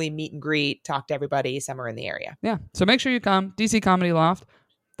can really meet and greet, talk to everybody somewhere in the area. Yeah. So make sure you come. DC Comedy Loft,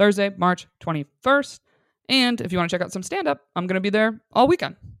 Thursday, March 21st. And if you want to check out some stand-up, I'm going to be there all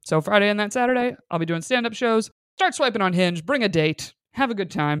weekend. So Friday and that Saturday, I'll be doing stand-up shows. Start swiping on Hinge, bring a date, have a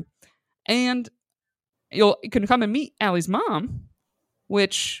good time. And you can come and meet Allie's mom,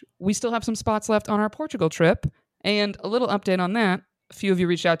 which we still have some spots left on our Portugal trip. And a little update on that. A few of you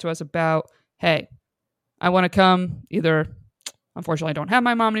reached out to us about, hey, I want to come either, unfortunately, I don't have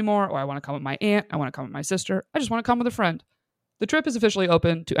my mom anymore, or I want to come with my aunt, I want to come with my sister, I just want to come with a friend. The trip is officially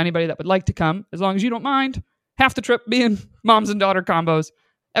open to anybody that would like to come, as long as you don't mind. Half the trip being moms and daughter combos.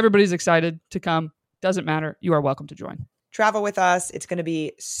 Everybody's excited to come. Doesn't matter. You are welcome to join. Travel with us. It's going to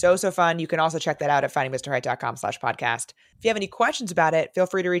be so fun. You can also check that out at findingmrheight.com/podcast. If you have any questions about it, feel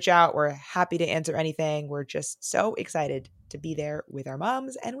free to reach out. We're happy to answer anything. We're just so excited to be there with our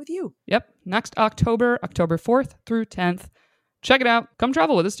moms and with you. Yep. Next October 4th through 10th. Check it out. Come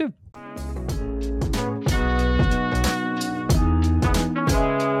travel with us too.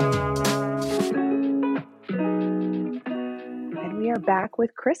 We are back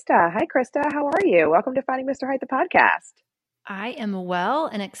with Krista. Hi, Krista. How are you? Welcome to Finding Mr. Height, the podcast. I am well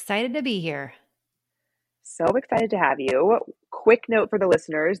and excited to be here. So excited to have you. Quick note for the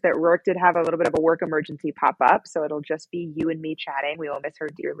listeners that Rourke did have a little bit of a work emergency pop up, so it'll just be you and me chatting. We will miss her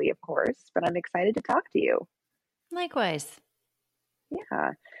dearly, of course, but I'm excited to talk to you. Likewise.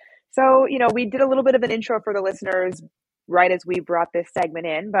 Yeah. So, we did a little bit of an intro for the listeners right as we brought this segment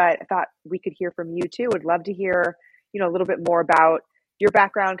in, but I thought we could hear from you too. Would love to hear a little bit more about your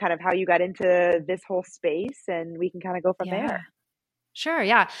background, kind of how you got into this whole space, and we can kind of go from there. Sure.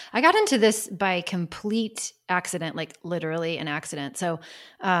 Yeah. I got into this by complete accident, like literally an accident. So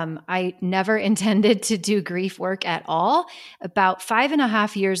I never intended to do grief work at all. About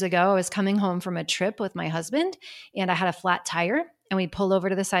 5.5 years ago, I was coming home from a trip with my husband, and I had a flat tire. And we pulled over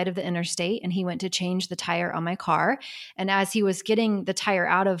to the side of the interstate, and he went to change the tire on my car. And as he was getting the tire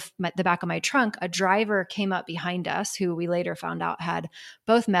out of the back of my trunk, a driver came up behind us, who we later found out had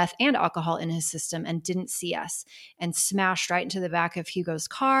both meth and alcohol in his system and didn't see us, and smashed right into the back of Hugo's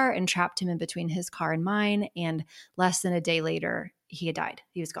car and trapped him in between his car and mine. And less than a day later, he had died.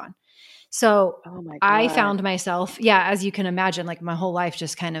 He was gone. So I found myself, as you can imagine, like my whole life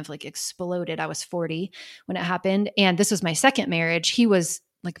just kind of like exploded. I was 40 when it happened. And this was my second marriage. He was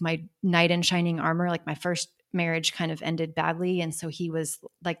like my knight in shining armor. Like my first marriage kind of ended badly. And so he was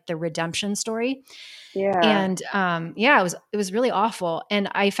like the redemption story. Yeah. And it was really awful. And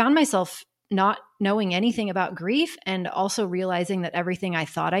I found myself not knowing anything about grief, and also realizing that everything I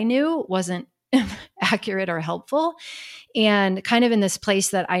thought I knew wasn't accurate or helpful, and kind of in this place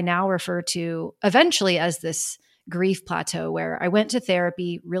that I now refer to eventually as this grief plateau, where I went to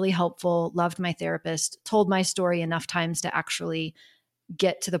therapy, really helpful, loved my therapist, told my story enough times to actually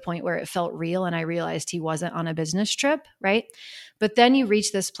get to the point where it felt real, and I realized he wasn't on a business trip, right? But then you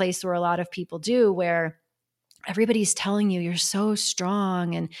reach this place where a lot of people do, where everybody's telling you you're so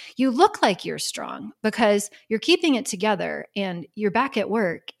strong, and you look like you're strong because you're keeping it together and you're back at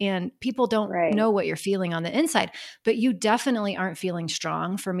work, and people don't know what you're feeling on the inside, but you definitely aren't feeling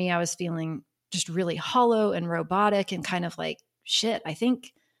strong. For me, I was feeling just really hollow and robotic and kind of like, shit, I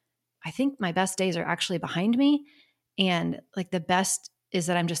think my best days are actually behind me. And like the best is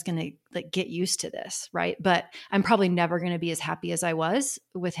that I'm just going to like get used to this. Right. But I'm probably never going to be as happy as I was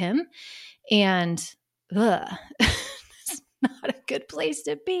with him. And it's not a good place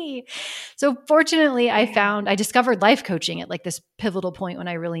to be. So fortunately, I discovered life coaching at like this pivotal point when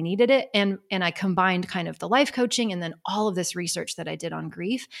I really needed it. And I combined kind of the life coaching and then all of this research that I did on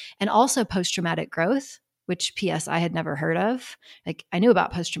grief, and also post-traumatic growth, which PS I had never heard of. Like I knew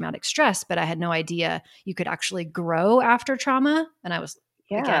about post-traumatic stress, but I had no idea you could actually grow after trauma. And I was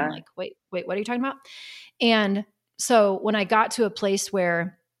again like, wait, what are you talking about? And so when I got to a place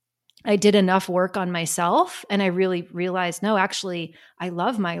where I did enough work on myself, and I really realized, no, actually, I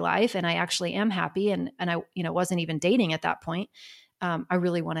love my life and I actually am happy. And I, wasn't even dating at that point. I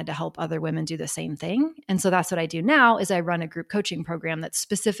really wanted to help other women do the same thing. And so that's what I do now is I run a group coaching program that's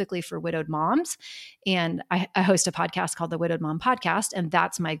specifically for widowed moms. And I host a podcast called the Widowed Mom Podcast. And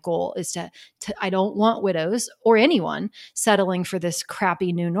that's my goal is to I don't want widows or anyone settling for this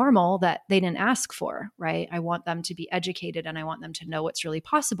crappy new normal that they didn't ask for, right? I want them to be educated, and I want them to know what's really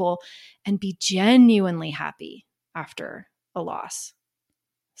possible and be genuinely happy after a loss.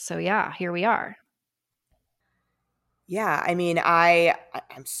 So yeah, here we are. Yeah, I mean,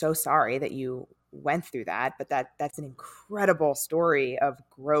 I'm so sorry that you went through that, but that's an incredible story of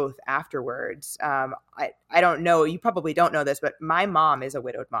growth afterwards. I don't know, you probably don't know this, but my mom is a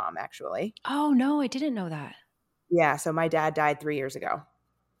widowed mom, actually. Oh no, I didn't know that. Yeah, so my dad died 3 years ago.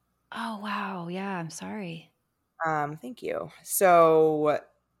 Oh wow, yeah, I'm sorry. Thank you. So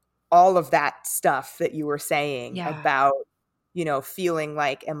all of that stuff that you were saying about, feeling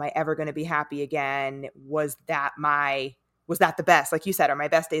like, am I ever going to be happy again? Was that the best? Like you said, are my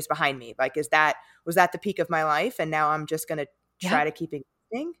best days behind me? Like, was that the peak of my life? And now I'm just going to try to keep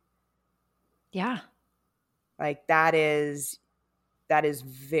existing. Yeah. Like that is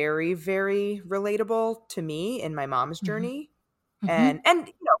very, very relatable to me in my mom's journey. And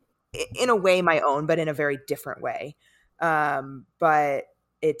in a way my own, but in a very different way. But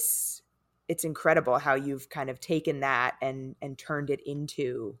it's incredible how you've kind of taken that and turned it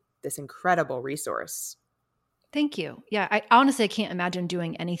into this incredible resource. Thank you. Yeah, I honestly can't imagine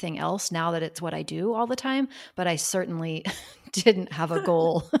doing anything else now that it's what I do all the time, but I certainly didn't have a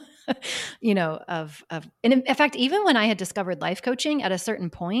goal, and in fact, even when I had discovered life coaching at a certain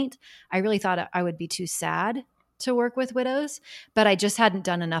point, I really thought I would be too sad to work with widows, but I just hadn't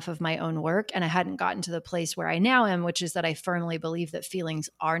done enough of my own work, and I hadn't gotten to the place where I now am, which is that I firmly believe that feelings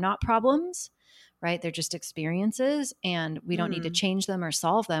are not problems. Right? They're just experiences, and we don't need to change them or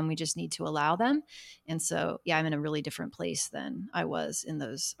solve them. We just need to allow them. And so, yeah, I'm in a really different place than I was in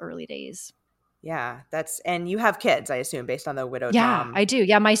those early days. Yeah, and you have kids, I assume, based on the widowed mom. Yeah, I do.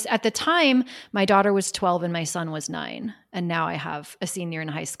 Yeah, at the time, my daughter was 12 and my son was 9. And now I have a senior in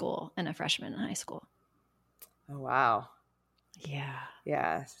high school and a freshman in high school. Oh, wow. Yeah.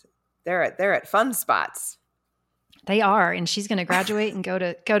 Yeah. They're at fun spots. They are. And she's going to graduate and go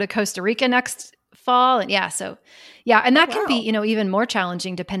to Costa Rica next fall. And and that can be, even more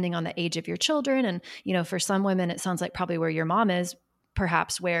challenging depending on the age of your children. And, for some women, it sounds like probably where your mom is,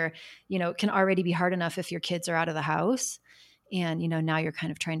 perhaps where, it can already be hard enough if your kids are out of the house. And, now you're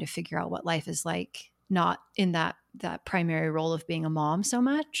kind of trying to figure out what life is like, not in that primary role of being a mom so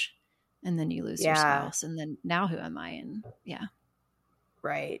much. And then you lose your spouse. And then now who am I? And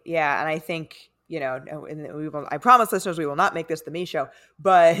Right. Yeah. And I think, I promise listeners, we will not make this the me show,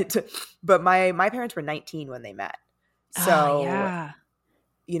 but my parents were 19 when they met. So,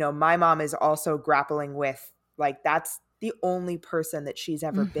 my mom is also grappling with, like, that's the only person that she's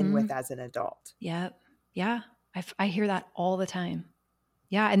ever been with as an adult. Yep. Yeah. I hear that all the time.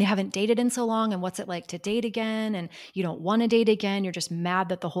 Yeah. And they haven't dated in so long. And what's it like to date again? And you don't want to date again. You're just mad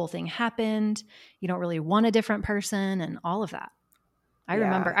that the whole thing happened. You don't really want a different person and all of that. I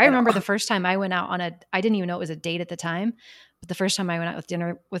remember the first time I went out I didn't even know it was a date at the time, but the first time I went out with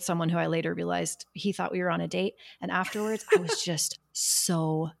dinner with someone who I later realized he thought we were on a date. And afterwards I was just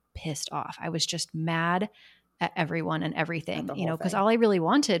so pissed off. I was just mad at everyone and everything, because all I really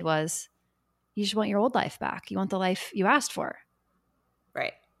wanted was, you just want your old life back. You want the life you asked for.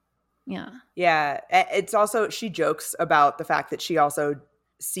 Right. Yeah. Yeah. It's also, she jokes about the fact that she also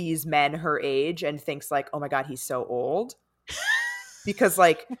sees men her age and thinks like, oh my God, he's so old. Because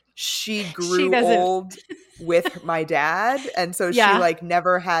like she grew old with my dad. And so she like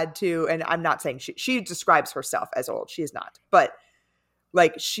never had to, and I'm not saying she describes herself as old. She is not, but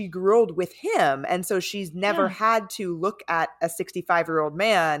like she grew old with him. And so she's never had to look at a 65-year-old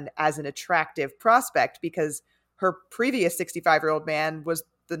man as an attractive prospect because her previous 65-year-old man was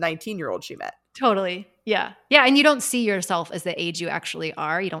the 19-year-old she met. Totally. Yeah. Yeah. And you don't see yourself as the age you actually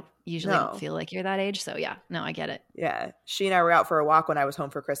are. You don't usually don't feel like you're that age. So yeah, no, I get it. Yeah. She and I were out for a walk when I was home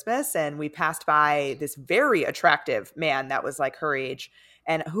for Christmas, and we passed by this very attractive man that was like her age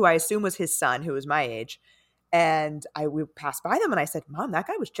and who I assume was his son, who was my age. And we passed by them and I said, Mom, that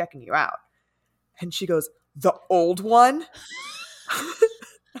guy was checking you out. And she goes, the old one?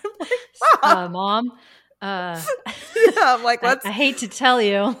 I'm like, wow. Mom. Yeah, I'm like, I hate to tell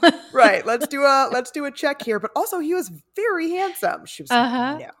you. Right. Let's do a check here. But also he was very handsome. She was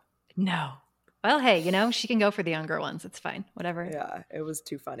like, no. Well, hey, she can go for the younger ones. It's fine. Whatever. Yeah, it was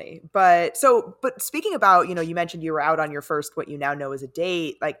too funny. But speaking about, you mentioned you were out on your first, what you now know as a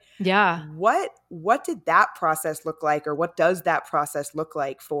date. Like, what did that process look like, or what does that process look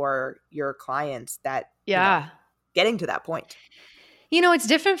like for your clients that, getting to that point? It's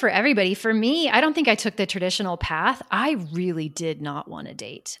different for everybody. For me, I don't think I took the traditional path. I really did not want to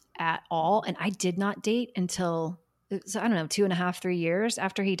date at all. And I did not date until, I don't know, 2.5, 3 years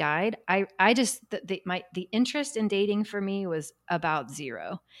after he died. I just, the interest in dating for me was about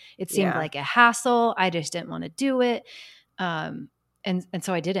zero. It seemed like a hassle. I just didn't want to do it. And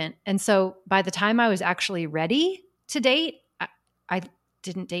so I didn't. And so by the time I was actually ready to date,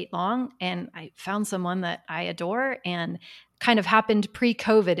 didn't date long, and I found someone that I adore, and kind of happened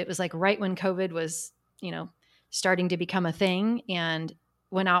pre-COVID. It was like right when COVID was, starting to become a thing, and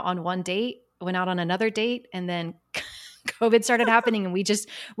went out on one date, went out on another date, and then COVID started happening, and we just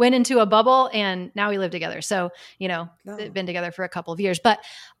went into a bubble, and now we live together. So, been together for a couple of years. But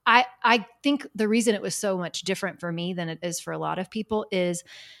I think the reason it was so much different for me than it is for a lot of people is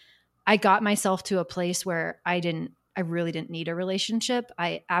I got myself to a place where I really didn't need a relationship.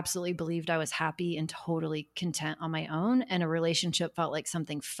 I absolutely believed I was happy and totally content on my own. And a relationship felt like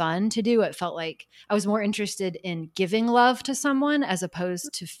something fun to do. It felt like I was more interested in giving love to someone as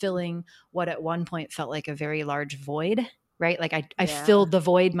opposed to filling what at one point felt like a very large void, right? Like I filled the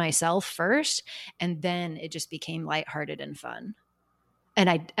void myself first, and then it just became lighthearted and fun.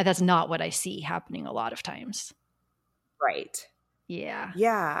 And that's not what I see happening a lot of times. Right. Yeah.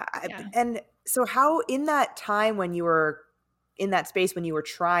 Yeah. And so how, in that time when you were in that space, when you were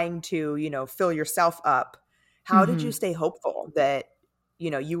trying to, fill yourself up, how did you stay hopeful that,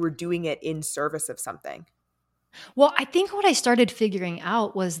 you were doing it in service of something? Well, I think what I started figuring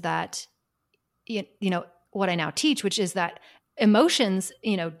out was that, what I now teach, which is that emotions,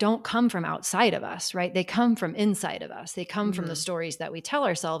 don't come from outside of us, right? They come from inside of us. They come from the stories that we tell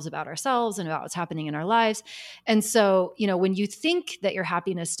ourselves about ourselves and about what's happening in our lives. And so, when you think that your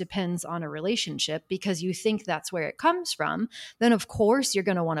happiness depends on a relationship because you think that's where it comes from, then of course you're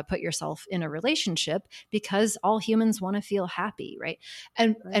going to want to put yourself in a relationship because all humans want to feel happy, right?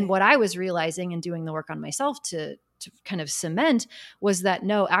 And what I was realizing and doing the work on myself to kind of cement was that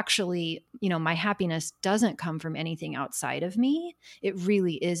no, actually, my happiness doesn't come from anything outside of me. It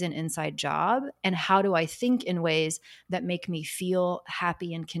really is an inside job. And how do I think in ways that make me feel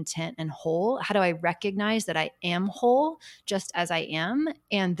happy and content and whole? How do I recognize that I am whole just as I am?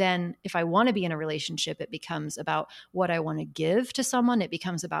 And then if I want to be in a relationship, it becomes about what I want to give to someone. It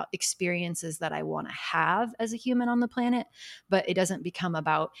becomes about experiences that I want to have as a human on the planet, but it doesn't become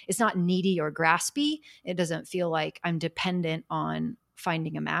about, it's not needy or graspy. It doesn't feel like I'm dependent on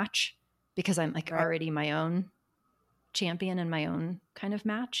finding a match because I'm already my own champion and my own kind of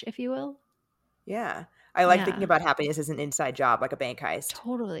match, if you will. Yeah. I like thinking about happiness as an inside job, like a bank heist.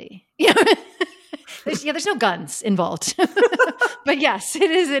 Totally. Yeah. There's no guns involved, but yes, it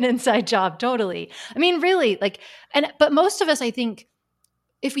is an inside job. Totally. I mean, really but most of us, I think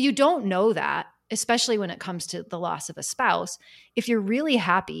if you don't know that, especially when it comes to the loss of a spouse, if you're really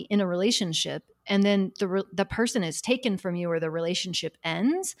happy in a relationship and then the person is taken from you or the relationship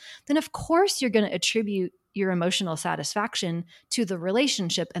ends, then of course you're going to attribute your emotional satisfaction to the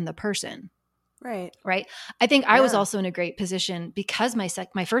relationship and the person. Right. Right. I think I was also in a great position because my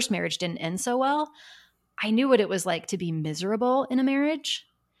first marriage didn't end so well. I knew what it was like to be miserable in a marriage.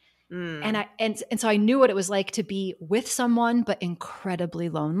 And so I knew what it was like to be with someone, but incredibly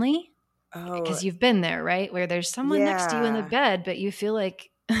lonely. Because you've been there, right? Where there's someone next to you in the bed, but you feel like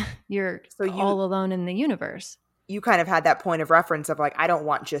you're all alone in the universe. You kind of had that point of reference of like, I don't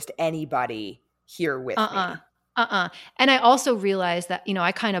want just anybody here with me. And I also realized that,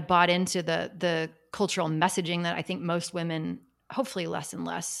 I kind of bought into the cultural messaging that I think most women, hopefully less and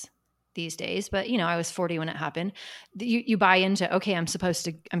less these days, but I was 40 when it happened. You buy into, okay, I'm supposed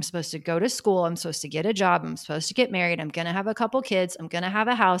to go to school. I'm supposed to get a job. I'm supposed to get married. I'm going to have a couple kids. I'm going to have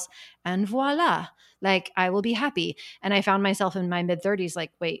a house, and voila, like I will be happy. And I found myself in my mid 30s,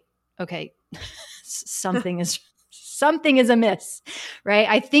 like, wait, okay, something is amiss, right?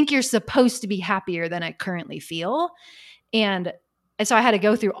 I think you're supposed to be happier than I currently feel. And so I had to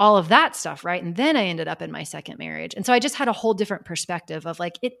go through all of that stuff, right? And then I ended up in my second marriage. And so I just had a whole different perspective of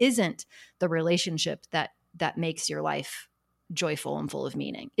like, it isn't the relationship that makes your life joyful and full of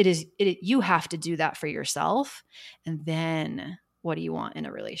meaning. You have to do that for yourself. And then what do you want in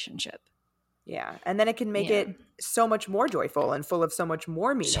a relationship? Yeah. And then it can make it so much more joyful and full of so much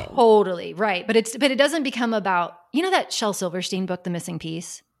more meaning. Totally. Right. But it doesn't become about, that Shel Silverstein book, The Missing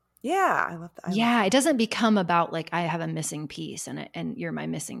Piece? Yeah, I love that. It doesn't become about like I have a missing piece and you're my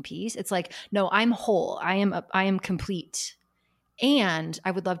missing piece. It's like, no, I'm whole. I am complete. And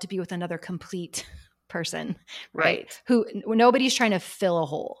I would love to be with another complete person, right? Who nobody's trying to fill a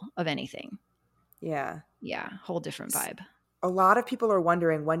hole of anything. Yeah. Yeah, whole different vibe. A lot of people are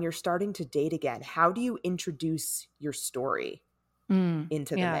wondering, when you're starting to date again, how do you introduce your story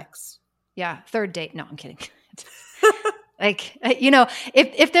into the mix? Yeah, third date. No, I'm kidding. Like,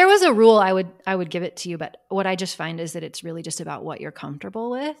 if there was a rule, I would give it to you. But what I just find is that it's really just about what you're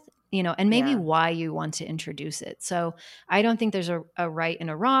comfortable with, and maybe why you want to introduce it. So I don't think there's a right and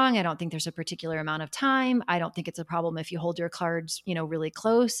a wrong. I don't think there's a particular amount of time. I don't think it's a problem if you hold your cards, really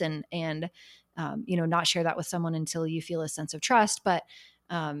close and not share that with someone until you feel a sense of trust. But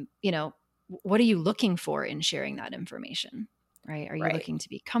what are you looking for in sharing that information? Right? Are you looking to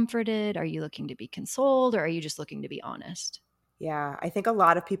be comforted? Are you looking to be consoled? Or are you just looking to be honest? Yeah, I think a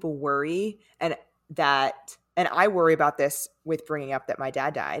lot of people worry, and I worry about this with bringing up that my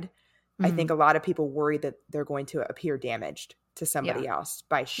dad died. I think a lot of people worry that they're going to appear damaged to somebody else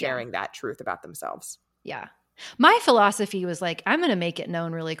by sharing that truth about themselves. Yeah. My philosophy was like, I'm going to make it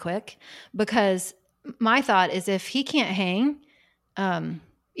known really quick, because my thought is if he can't hang,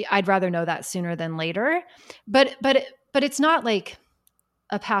 I'd rather know that sooner than later. But it's not like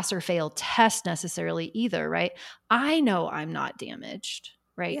a pass or fail test necessarily either, right? I know I'm not damaged,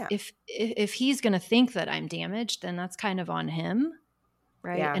 right? Yeah. If he's going to think that I'm damaged, then that's kind of on him,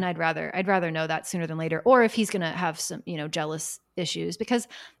 right? Yeah. And I'd rather know that sooner than later. Or if he's going to have some, jealous issues, because,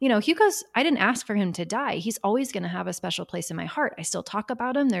 Hugo's, I didn't ask for him to die. He's always going to have a special place in my heart. I still talk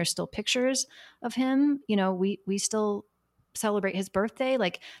about him. There's still pictures of him. We still celebrate his birthday.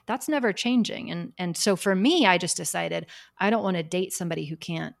 Like, that's never changing. And so for me, I just decided I don't want to date somebody who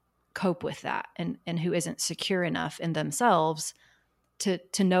can't cope with that and who isn't secure enough in themselves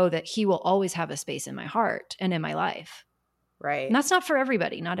to know that he will always have a space in my heart and in my life. Right. And that's not for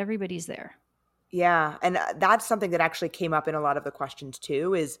everybody. Not everybody's there. Yeah. And that's something that actually came up in a lot of the questions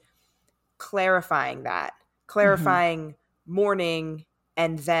too, is clarifying mourning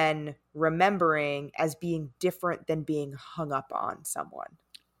and then remembering as being different than being hung up on someone.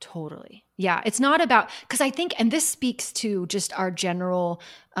 Totally. Yeah. It's not about, because I think, and this speaks to just our general,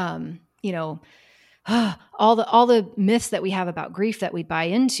 all the myths that we have about grief that we buy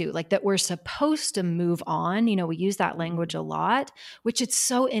into, like that we're supposed to move on. We use that language a lot, which it's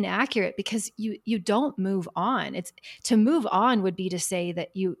so inaccurate, because you don't move on. It's to move on would be to say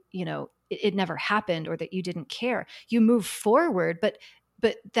that it never happened, or that you didn't care. You move forward, but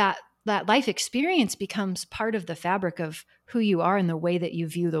that life experience becomes part of the fabric of who you are and the way that you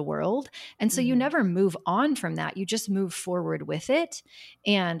view the world. And so you never move on from that. You just move forward with it.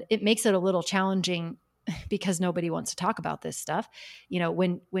 And it makes it a little challenging because nobody wants to talk about this stuff,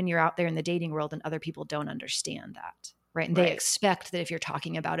 when you're out there in the dating world and other people don't understand that. Right. And they expect that if you're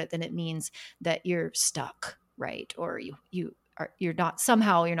talking about it, then it means that you're stuck. Right. Or you're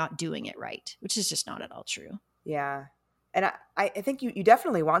not doing it right, which is just not at all true. Yeah. And I think you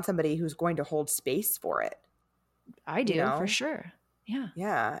definitely want somebody who's going to hold space for it. I do, for sure. Yeah.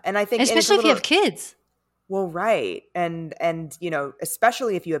 Yeah. And I think, especially if you have kids. Well, right. And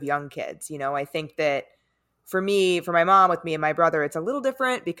especially if you have young kids, I think that for my mom, with me and my brother, it's a little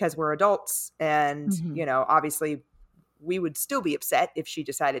different because we're adults. And, obviously we would still be upset if she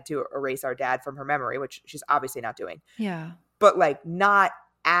decided to erase our dad from her memory, which she's obviously not doing. Yeah. But not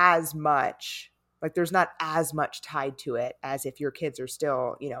as much. Like, there's not as much tied to it as if your kids are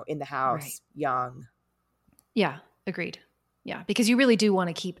still, in the house, young. Yeah, agreed. Yeah, because you really do want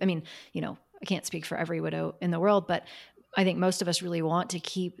to keep, I can't speak for every widow in the world, but I think most of us really want to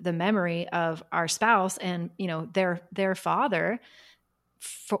keep the memory of our spouse and, their father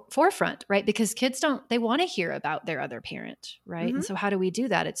forefront, right? Because kids they want to hear about their other parent, right? Mm-hmm. And so how do we do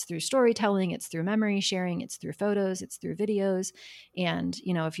that? It's through storytelling, it's through memory sharing, it's through photos, it's through videos. And,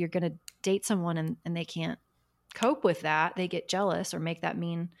 if you're going to date someone and they can't cope with that, they get jealous or make that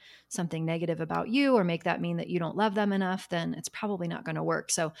mean something negative about you, or make that mean that you don't love them enough, then it's probably not going to work.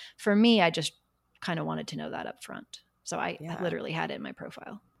 So for me, I just kind of wanted to know that up front. So I literally had it in my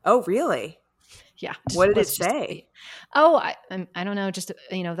profile. Oh, really? Yeah. What did it say? I don't know. Just,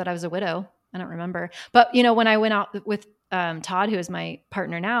 that I was a widow. I don't remember. But, when I went out with Todd, who is my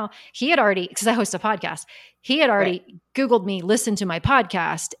partner now, he had already, because I host a podcast, he had already Googled me, listened to my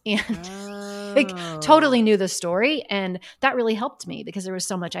podcast, and totally knew the story. And that really helped me because there was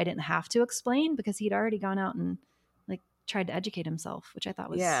so much I didn't have to explain, because he'd already gone out and tried to educate himself, which I thought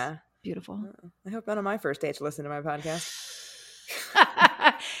was beautiful. I hope none of my first dates listen to my podcast.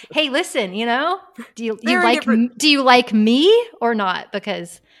 Hey, listen, do you like me or not?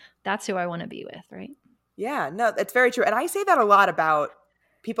 Because that's who I want to be with, right? Yeah, no, that's very true. And I say that a lot about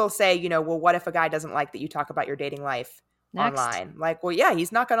people say, well, what if a guy doesn't like that you talk about your dating life online? Like, well, yeah,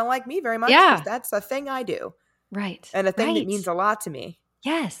 he's not going to like me very much. Yeah. That's a thing I do. Right. And a thing that means a lot to me.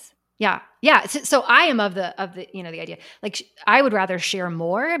 Yes. Yeah. Yeah. So I am of the, the idea, I would rather share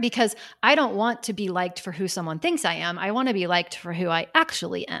more, because I don't want to be liked for who someone thinks I am. I want to be liked for who I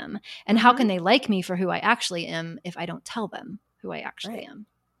actually am. And how can they like me for who I actually am if I don't tell them who I actually am?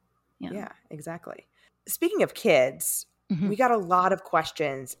 Yeah, exactly. Speaking of kids, we got a lot of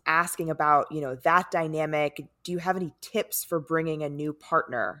questions asking about, that dynamic. Do you have any tips for bringing a new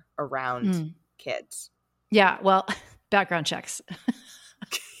partner around kids? Yeah. Well, background checks.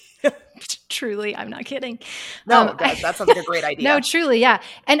 Truly, I'm not kidding. No, that sounds like a great idea. No, truly, yeah.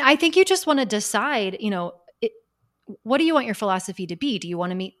 And I think you just want to decide, what do you want your philosophy to be? Do you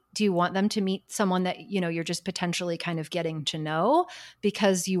want them to meet someone that, you're just potentially kind of getting to know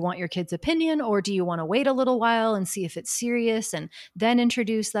because you want your kid's opinion? Or do you want to wait a little while and see if it's serious and then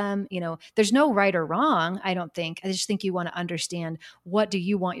introduce them? There's no right or wrong, I don't think. I just think you want to understand, what do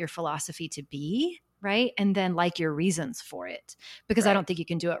you want your philosophy to be? Right. And then your reasons for it, because I don't think you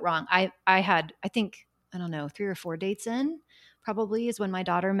can do it wrong. I think, I don't know, 3 or 4 dates in probably is when my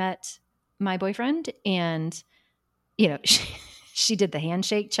daughter met my boyfriend, and she did the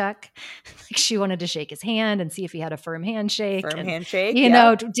handshake check. She wanted to shake his hand and see if he had a firm handshake.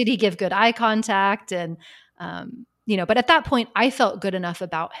 Did he give good eye contact? And, but at that point I felt good enough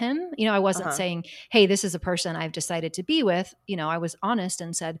about him. I wasn't saying, hey, this is a person I've decided to be with. I was honest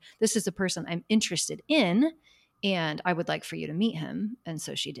and said, this is a person I'm interested in, and I would like for you to meet him. And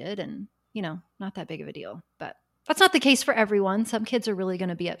so she did. And, not that big of a deal, but that's not the case for everyone. Some kids are really going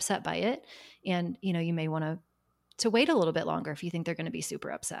to be upset by it. And, you may want to wait a little bit longer if you think they're going to be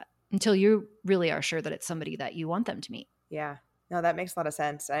super upset, until you really are sure that it's somebody that you want them to meet. Yeah. No, that makes a lot of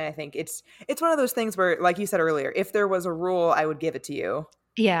sense. I think it's one of those things where, like you said earlier, if there was a rule, I would give it to you.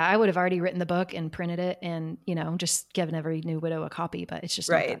 Yeah, I would have already written the book and printed it and, just given every new widow a copy, but it's just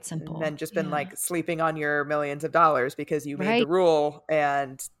not that simple. And then just been sleeping on your millions of dollars because you made the rule,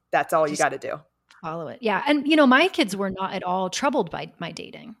 and that's all you got to do. Follow it. Yeah. And, my kids were not at all troubled by my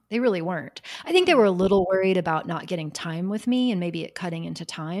dating. They really weren't. I think they were a little worried about not getting time with me and maybe it cutting into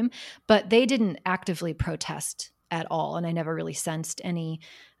time, but they didn't actively protest at all. And I never really sensed any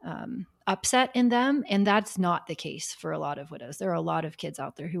upset in them. And that's not the case for a lot of widows. There are a lot of kids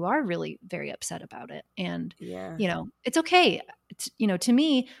out there who are really very upset about it. And, it's okay. To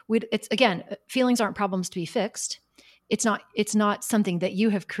me, it's, again, feelings aren't problems to be fixed. It's not something that you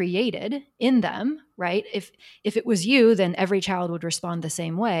have created in them, right? If it was you, then every child would respond the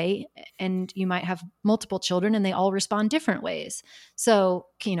same way, and you might have multiple children and they all respond different ways. So,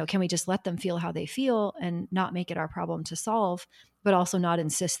 can we just let them feel how they feel and not make it our problem to solve, but also not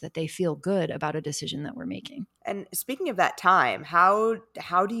insist that they feel good about a decision that we're making? And speaking of that time, how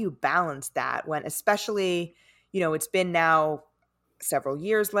do you balance that when, especially, it's been now several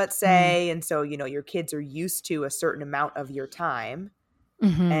years, let's say. And so, your kids are used to a certain amount of your time.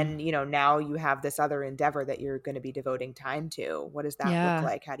 And, now you have this other endeavor that you're going to be devoting time to. What does that look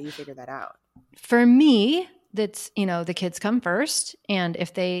like? How do you figure that out? For me, that's, the kids come first. And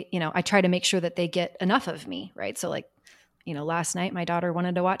if they, I try to make sure that they get enough of me, right? So last night my daughter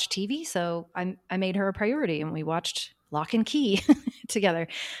wanted to watch TV. So I made her a priority and we watched Lock and Key together.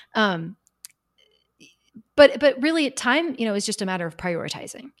 But really time, is just a matter of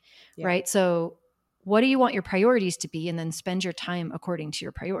prioritizing, right? So what do you want your priorities to be? And then spend your time according to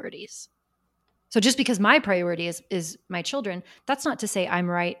your priorities. So just because my priority is my children, that's not to say I'm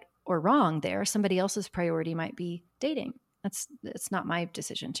right or wrong there. Somebody else's priority might be dating. It's not my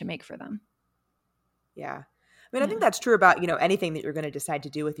decision to make for them. Yeah. I mean, I think that's true about, anything that you're going to decide to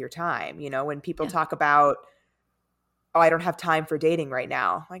do with your time. When people talk about, oh, I don't have time for dating right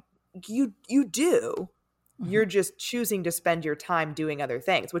now. Like, you do. You're just choosing to spend your time doing other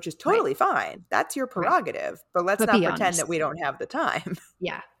things, which is totally fine. That's your prerogative. But let's not pretend honest. That we don't have the time.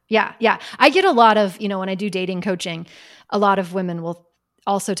 Yeah. I get a lot of, when I do dating coaching, a lot of women will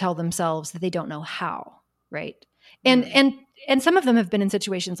also tell themselves that they don't know how, right? And some of them have been in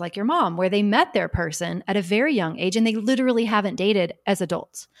situations like your mom, where they met their person at a very young age and they literally haven't dated as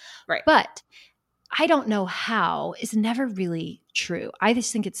adults. Right. But I don't know how is never really true. I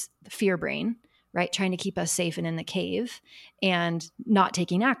just think it's the fear brain, right? Trying to keep us safe and in the cave and not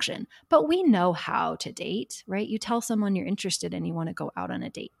taking action. But we know how to date, right? You tell someone you're interested and you want to go out on a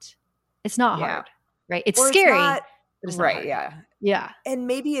date. It's not hard, right? It's scary. But it's not hard. Yeah. And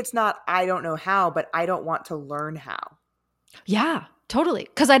maybe it's not, I don't know how, but I don't want to learn how. Yeah, totally.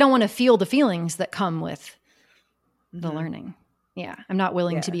 Because I don't want to feel the feelings that come with the learning. Yeah. I'm not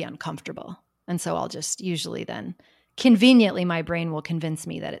willing to be uncomfortable. And so I'll just usually then conveniently, my brain will convince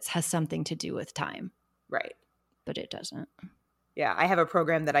me that it has something to do with time. Right. But it doesn't. Yeah. I have a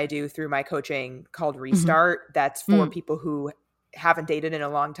program that I do through my coaching called Restart. That's for people who haven't dated in a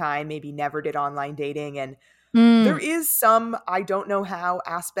long time, maybe never did online dating. And there is some I don't know how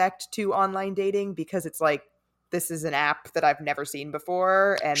aspect to online dating, because it's like, this is an app that I've never seen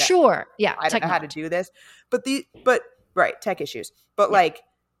before. And sure. Yeah. I don't know how to do this. But tech issues. But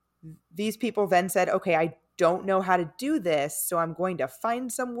these people then said, okay, I don't know how to do this, so I'm going to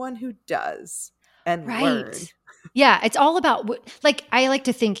find someone who does and learn. Yeah, it's all about I like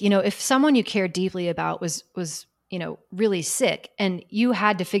to think, if someone you care deeply about was really sick and you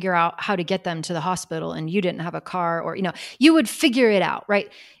had to figure out how to get them to the hospital and you didn't have a car or, you would figure it out. Right.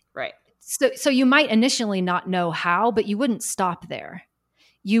 Right. So you might initially not know how, but you wouldn't stop there.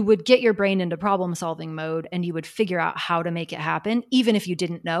 You would get your brain into problem solving mode and you would figure out how to make it happen, even if you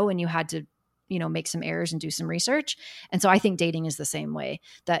didn't know and you had to, make some errors and do some research. And so I think dating is the same way,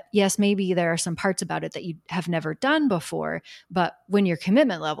 that yes, maybe there are some parts about it that you have never done before, but when your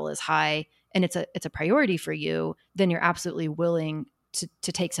commitment level is high and it's a priority for you, then you're absolutely willing to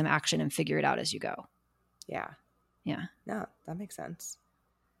take some action and figure it out as you go. Yeah. Yeah. No, that makes sense.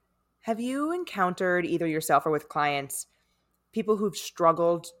 Have you encountered, either yourself or with clients, people who've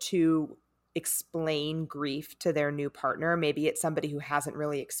struggled to explain grief to their new partner? Maybe it's somebody who hasn't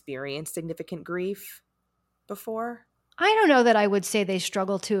really experienced significant grief before. I don't know that I would say they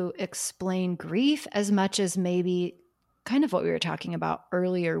struggle to explain grief as much as maybe kind of what we were talking about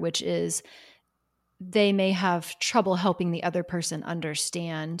earlier, which is they may have trouble helping the other person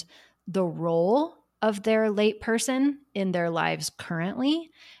understand the role of their late person in their lives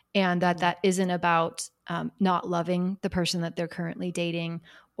currently, and that isn't about not loving the person that they're currently dating,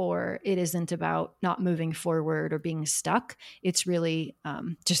 or it isn't about not moving forward or being stuck. It's really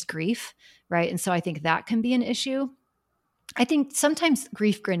just grief, right? And so I think that can be an issue. I think sometimes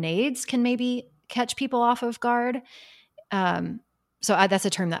grief grenades can maybe catch people off of guard. So that's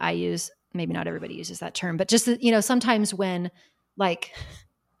a term that I use. Maybe not everybody uses that term, but just, sometimes when like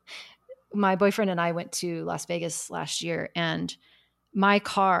my boyfriend and I went to Las Vegas last year and my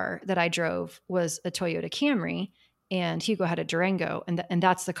car that I drove was a Toyota Camry and Hugo had a Durango. And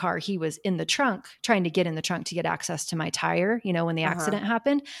that's the car he was in the trunk, trying to get in the trunk to get access to my tire, when the accident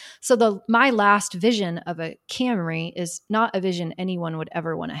happened. So my last vision of a Camry is not a vision anyone would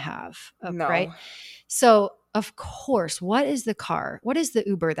ever want to have. No. Right. So of course, what is the car? What is the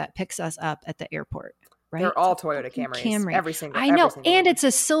Uber that picks us up at the airport? Right? They're all Toyota Camrys. Every single. I know. Every single and one. It's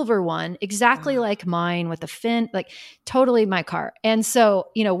a silver one, exactly like mine with the fin, like totally my car. And so,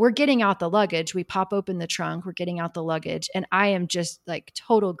 we're getting out the luggage. We pop open the trunk, we're getting out the luggage. And I am just like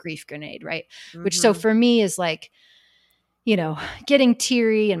total grief grenade, right? Mm-hmm. Which so for me is like, getting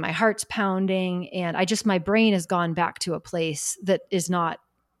teary and my heart's pounding. And my brain has gone back to a place that is not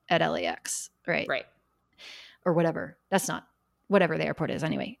at LAX, right? Right. Or whatever. That's not whatever the airport is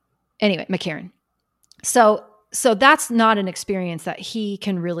anyway. McCarran. So that's not an experience that he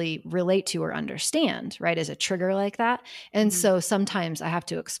can really relate to or understand, right? As a trigger like that. And so sometimes I have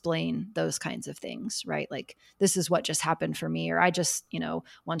to explain those kinds of things, right? Like this is what just happened for me. Or I just,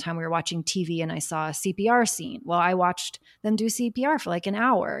 one time we were watching TV and I saw a CPR scene. Well, I watched them do CPR for like an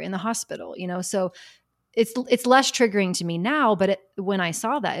hour in the hospital, so it's less triggering to me now, but when I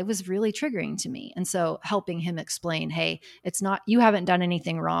saw that, it was really triggering to me. And so helping him explain, hey, it's not, you haven't done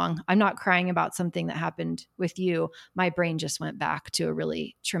anything wrong. I'm not crying about something that happened with you. My brain just went back to a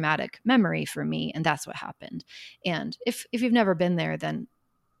really traumatic memory for me. And that's what happened. And if you've never been there, then,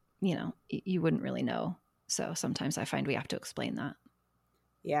 you wouldn't really know. So sometimes I find we have to explain that.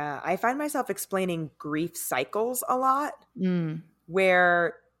 Yeah. I find myself explaining grief cycles a lot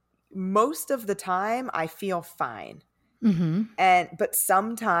where most of the time I feel fine. But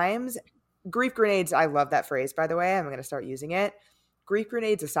sometimes grief grenades, I love that phrase, by the way, I'm going to start using it. Grief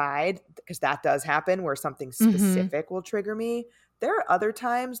grenades aside, because that does happen where something specific will trigger me. There are other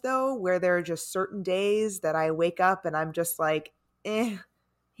times though, where there are just certain days that I wake up and I'm just like,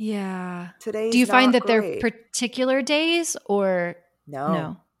 yeah. Today's Do you find that great. they're particular days or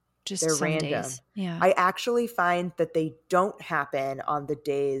no? Just they're some random. Days. Yeah. I actually find that they don't happen on the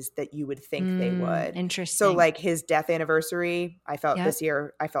days that you would think they would. Interesting. So like his death anniversary, I felt this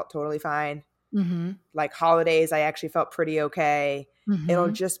year, I felt totally fine. Like holidays, I actually felt pretty okay. It'll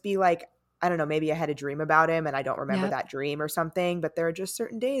just be like, I don't know, maybe I had a dream about him and I don't remember that dream or something, but there are just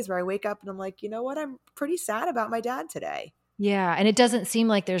certain days where I wake up and I'm like, you know what? I'm pretty sad about my dad today. Yeah. And it doesn't seem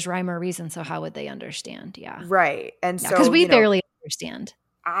like there's rhyme or reason. So how would they understand? Yeah. Right. And so, because we barely understand.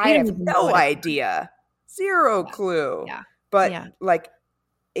 I have no idea. Zero clue. Yeah. But like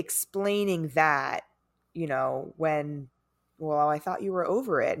explaining that, when, well, I thought you were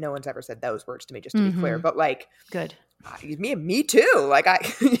over it. No one's ever said those words to me, just to be clear. But like, good. Me too. Like I,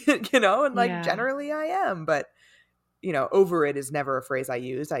 and like generally I am, but over it is never a phrase I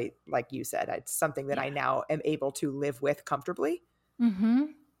use. Like you said, it's something that I now am able to live with comfortably.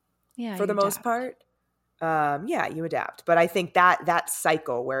 Yeah. For the most part. You adapt. But I think that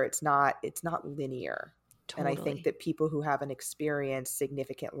cycle where it's not linear. Totally. And I think that people who haven't experienced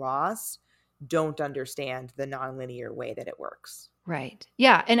significant loss don't understand the nonlinear way that it works. Right.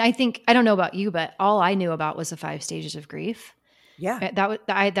 Yeah. And I think, I don't know about you, but all I knew about was the 5 stages of grief. Yeah.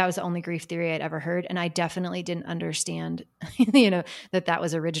 That was the only grief theory I'd ever heard. And I definitely didn't understand, that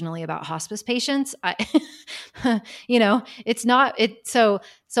was originally about hospice patients. It's not, so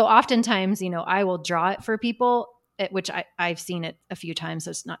oftentimes, I will draw it for people, which I've seen it a few times.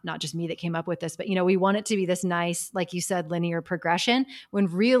 So it's not just me that came up with this, but, we want it to be this nice, like you said, linear progression when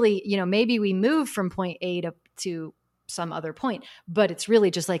really, maybe we move from point A to some other point, but it's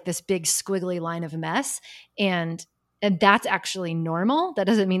really just like this big squiggly line of mess. And that's actually normal. That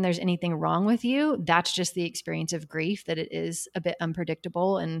doesn't mean there's anything wrong with you. That's just the experience of grief, that it is a bit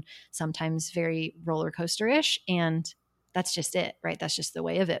unpredictable and sometimes very roller coaster-ish. And that's just it, right? That's just the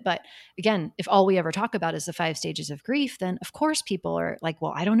way of it. But again, if all we ever talk about is the 5 stages of grief, then of course people are like,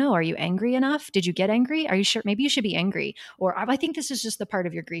 well, I don't know. Are you angry enough? Did you get angry? Are you sure? Maybe you should be angry. Or I think this is just the part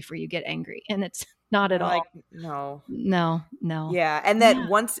of your grief where you get angry. And it's not at all. No. Yeah. And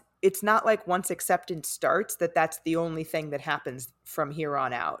that it's not like once acceptance starts, that's the only thing that happens from here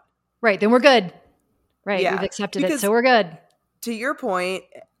on out. Right. Then we're good. Right. Yeah. We've accepted it. So we're good. To your point,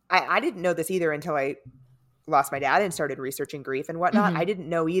 I didn't know this either until I lost my dad and started researching grief and whatnot. I didn't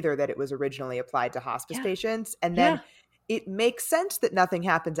know either that it was originally applied to hospice patients. And then it makes sense that nothing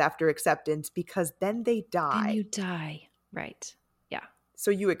happens after acceptance because then they die. Then you die. Right. Yeah. So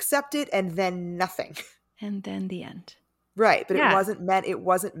you accept it and then nothing. And then the end. Right. But it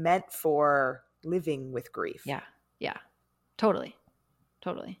wasn't meant for living with grief. Yeah. Yeah. Totally.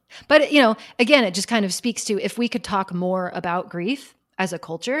 But, again, it just kind of speaks to, if we could talk more about grief as a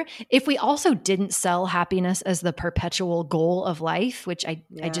culture, if we also didn't sell happiness as the perpetual goal of life, which I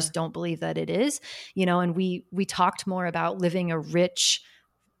just don't believe that it is, and we talked more about living a rich,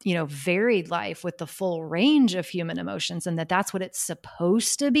 varied life with the full range of human emotions, and that's what it's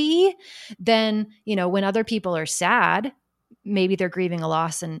supposed to be, then, when other people are sad, maybe they're grieving a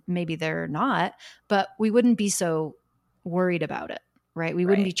loss and maybe they're not, but we wouldn't be so worried about it. Right. We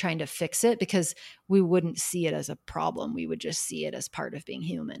wouldn't be trying to fix it because we wouldn't see it as a problem. We would just see it as part of being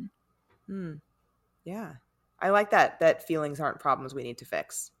human. Yeah. I like that feelings aren't problems we need to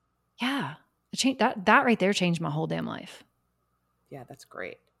fix. Yeah. That right there changed my whole damn life. Yeah, that's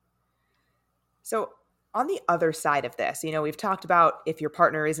great. So on the other side of this, we've talked about if your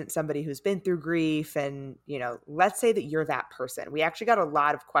partner isn't somebody who's been through grief and, let's say that you're that person. We actually got a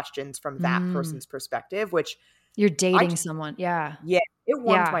lot of questions from that person's perspective, which you're dating someone. Yeah. Yeah. It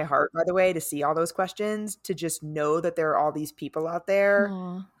warms my heart, by the way, to see all those questions, to just know that there are all these people out there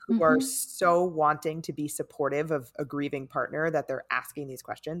who are so wanting to be supportive of a grieving partner that they're asking these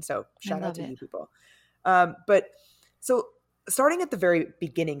questions. So shout out to you people. But so starting at the very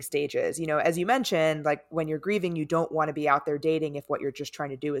beginning stages, as you mentioned, like when you're grieving, you don't want to be out there dating if what you're just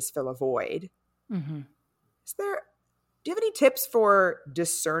trying to do is fill a void. Do you have any tips for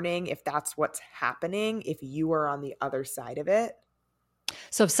discerning if that's what's happening, if you are on the other side of it?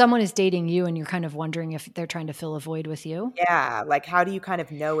 So if someone is dating you and you're kind of wondering if they're trying to fill a void with you? Yeah. Like, how do you kind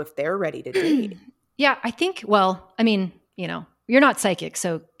of know if they're ready to date? Yeah, I think, you're not psychic,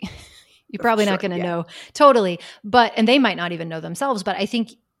 so you're probably not going to know totally. And they might not even know themselves. But I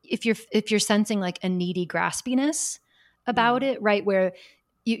think if you're sensing like a needy graspiness about it, right, where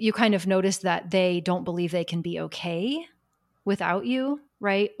you kind of notice that they don't believe they can be okay without you,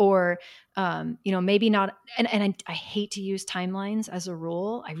 right? Or, maybe not. And I hate to use timelines as a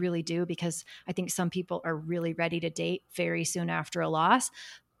rule. I really do, because I think some people are really ready to date very soon after a loss.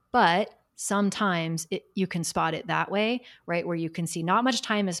 But sometimes you can spot it that way, right? Where you can see not much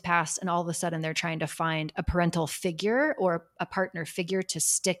time has passed and all of a sudden they're trying to find a parental figure or a partner figure to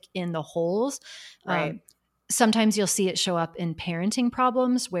stick in the holes. Right. Sometimes you'll see it show up in parenting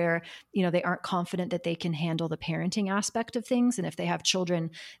problems where, they aren't confident that they can handle the parenting aspect of things. And if they have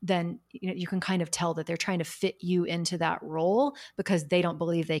children, then you can kind of tell that they're trying to fit you into that role because they don't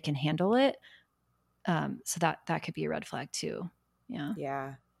believe they can handle it. So that could be a red flag too. Yeah.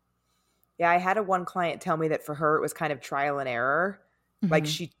 Yeah. Yeah. I had one client tell me that for her, it was kind of trial and error. Like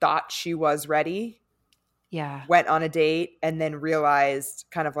she thought she was ready. Yeah. Went on a date and then realized,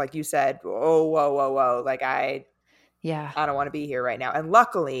 kind of like you said, oh, whoa. Like I don't want to be here right now. And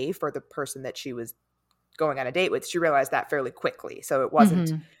luckily for the person that she was going on a date with, she realized that fairly quickly. So it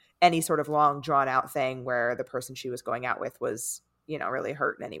wasn't any sort of long drawn out thing where the person she was going out with was, really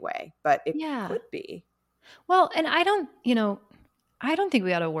hurt in any way, but it could be. Well, and I don't, I don't think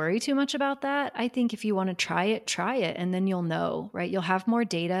we ought to worry too much about that. I think if you want to try it, and then you'll know, right? You'll have more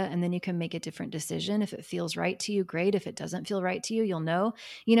data and then you can make a different decision. If it feels right to you, great. If it doesn't feel right to you, you'll know.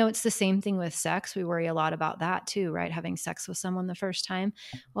 It's the same thing with sex. We worry a lot about that too, right? Having sex with someone the first time.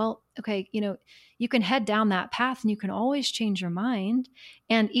 Well, okay, you can head down that path and you can always change your mind.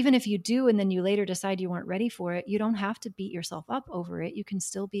 And even if you do, and then you later decide you weren't ready for it, you don't have to beat yourself up over it. You can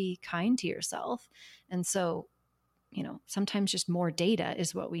still be kind to yourself. And so, sometimes just more data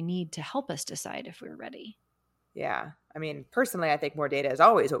is what we need to help us decide if we're ready. Yeah. I mean, personally, I think more data is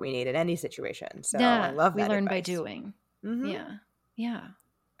always what we need in any situation. So yeah, I love that. We learn advice. by doing. Mm-hmm. Yeah. Yeah.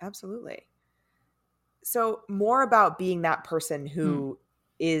 Absolutely. So more about being that person who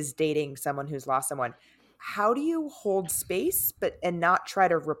is dating someone who's lost someone. How do you hold space and not try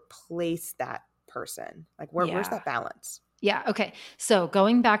to replace that person? Like where's that balance? Yeah. Okay. So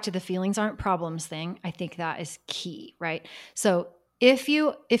going back to the feelings aren't problems thing, I think that is key, right? So if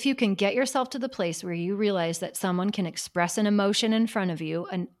you can get yourself to the place where you realize that someone can express an emotion in front of you,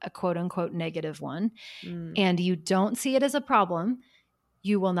 a quote unquote negative one, and you don't see it as a problem,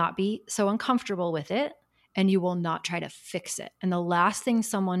 you will not be so uncomfortable with it and you will not try to fix it. And the last thing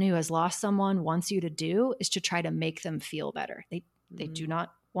someone who has lost someone wants you to do is to try to make them feel better. They do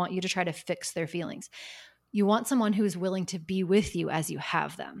not want you to try to fix their feelings. You want someone who's willing to be with you as you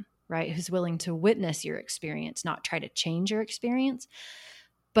have them, right? Who's willing to witness your experience, not try to change your experience.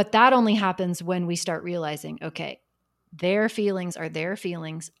 But that only happens when we start realizing, okay, their feelings are their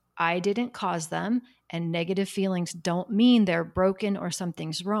feelings. I didn't cause them. And negative feelings don't mean they're broken or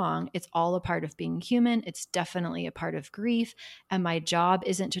something's wrong. It's all a part of being human. It's definitely a part of grief. And my job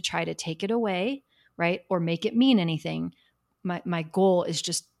isn't to try to take it away, right? Or make it mean anything. My goal is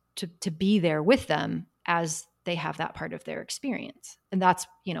just to be there with them as they have that part of their experience. And that's,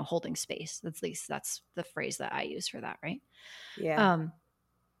 holding space. At least that's the phrase that I use for that. Right. Yeah.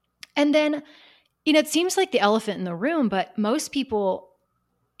 And then, it seems like the elephant in the room, but most people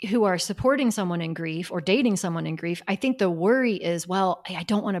who are supporting someone in grief or dating someone in grief, I think the worry is, well, I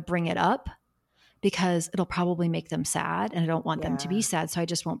don't want to bring it up because it'll probably make them sad and I don't want them to be sad. So I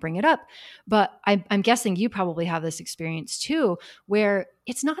just won't bring it up. But I'm guessing you probably have this experience too, where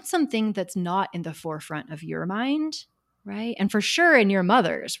it's not something that's not in the forefront of your mind, right? And for sure in your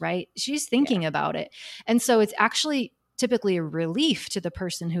mother's, right? She's thinking about it. And so it's actually typically a relief to the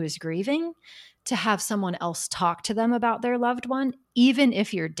person who is grieving to have someone else talk to them about their loved one, even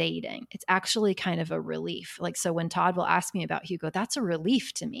if you're dating. It's actually kind of a relief. Like, so when Todd will ask me about Hugo, that's a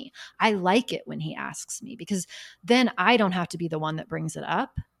relief to me. I like it when he asks me because then I don't have to be the one that brings it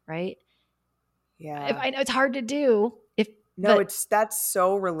up, right? Yeah. I know it's hard to do. That's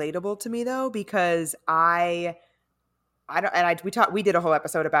so relatable to me though, because we did a whole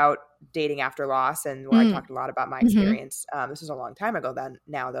episode about dating after loss, and where I talked a lot about my experience. This was a long time ago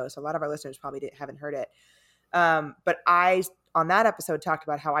now though, so a lot of our listeners probably haven't heard it. But I, on that episode, talked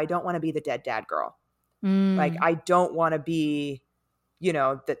about how I don't want to be the dead dad girl. Like I don't want to be,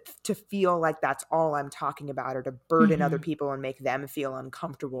 to feel like that's all I'm talking about, or to burden other people and make them feel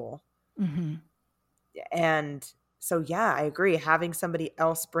uncomfortable. And so, yeah, I agree. Having somebody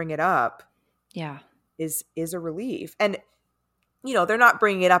else bring it up. Yeah. is a relief. And, they're not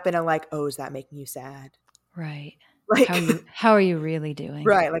bringing it up in a like, oh, is that making you sad? Right. Like, how are you really doing?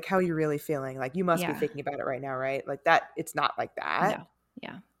 Right. Like, how are you really feeling? Like, you must be thinking about it right now, right? Like that, it's not like that. No.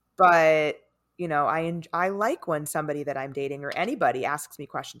 Yeah. But, I like when somebody that I'm dating or anybody asks me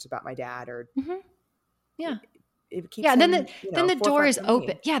questions about my dad or yeah. It keeps then the door is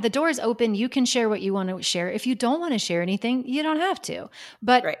open. Yeah, the door is open. You can share what you want to share. If you don't want to share anything, you don't have to.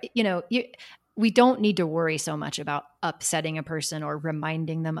 But we don't need to worry so much about upsetting a person or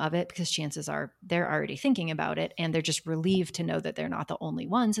reminding them of it, because chances are they're already thinking about it and they're just relieved to know that they're not the only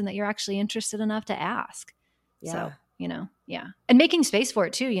ones and that you're actually interested enough to ask. Yeah. So, and making space for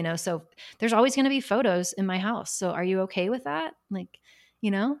it too, so there's always going to be photos in my house. So are you okay with that? Like,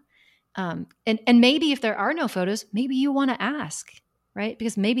 and maybe if there are no photos, maybe you want to ask, right?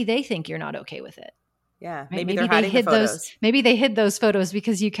 Because maybe they think you're not okay with it. Yeah. Right? Maybe they hid those. Maybe they hid those photos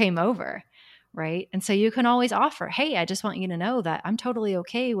because you came over. Right. And so you can always offer, hey, I just want you to know that I'm totally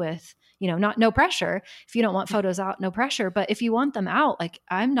okay with, no pressure. If you don't want photos out, no pressure. But if you want them out, like,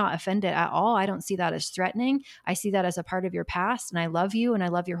 I'm not offended at all. I don't see that as threatening. I see that as a part of your past, and I love you and I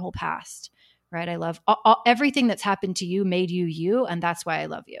love your whole past. Right. I love everything that's happened to you made you you. And that's why I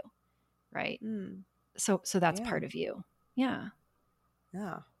love you. Right. So that's part of you. Yeah.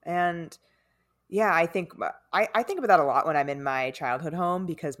 Yeah. And yeah, I think I think about that a lot when I'm in my childhood home,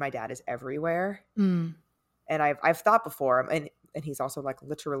 because my dad is everywhere. And I've thought before, and he's also like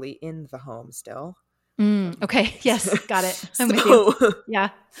literally in the home still. Okay. Yes. Got it. I'm with you. Yeah.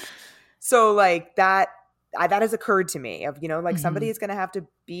 So like that has occurred to me of, like somebody is going to have to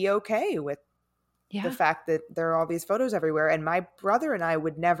be okay with the fact that there are all these photos everywhere. And my brother and I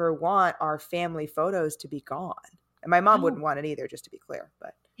would never want our family photos to be gone. And my mom wouldn't want it either, just to be clear.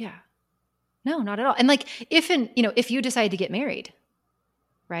 But yeah, no, not at all. And like if you decide to get married,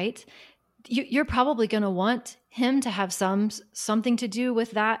 right, you're probably going to want him to have something to do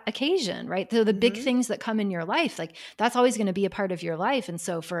with that occasion, right? So the big things that come in your life, like that's always going to be a part of your life. And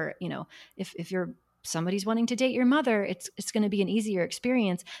so for, if somebody's wanting to date your mother, it's going to be an easier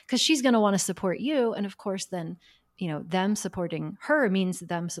experience because she's going to want to support you. And of course, then, them supporting her means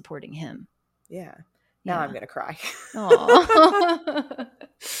them supporting him. Yeah. Now I'm going to cry. Oh,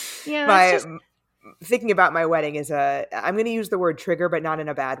 yeah. Thinking about my wedding I'm going to use the word trigger, but not in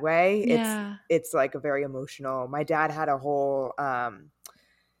a bad way. Yeah. It's like a very emotional. My dad had a whole, in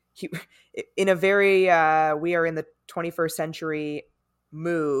a very, we are in the 21st century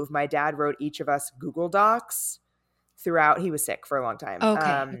move. My dad wrote each of us Google Docs throughout. He was sick for a long time.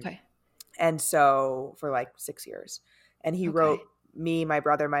 Okay. And so for like 6 years, and he wrote me, my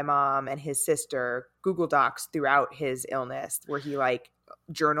brother, my mom, and his sister Google Docs throughout his illness, where he like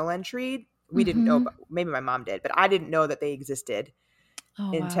journal entered. We didn't know, maybe my mom did, but I didn't know that they existed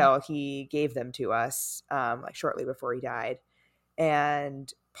until he gave them to us, like shortly before he died.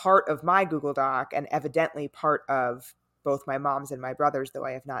 And part of my Google Doc, and evidently part of both my mom's and my brother's, though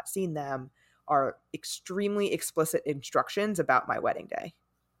I have not seen them, are extremely explicit instructions about my wedding day.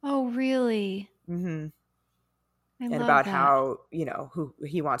 Oh, really? Mm-hmm. And about that. how, who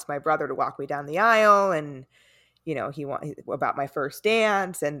he wants my brother to walk me down the aisle, and about my first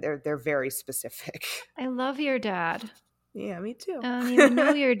dance, and they're very specific. I love your dad. Yeah, me too. I don't even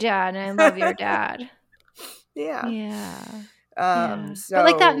know your dad, and I love your dad. Yeah. Yeah. So, but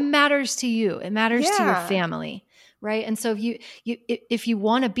like that matters to you. It matters to your family, right? And so if you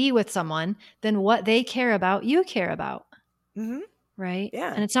want to be with someone, then what they care about, you care about, right?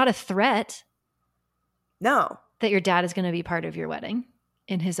 Yeah. And it's not a threat. No. That your dad is going to be part of your wedding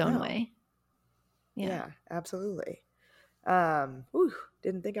in his own way. Yeah, absolutely.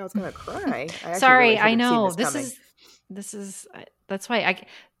 Didn't think I was going to cry. Sorry, I know. This is that's why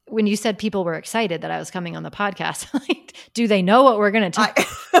when you said people were excited that I was coming on the podcast, like, do they know what we're going to talk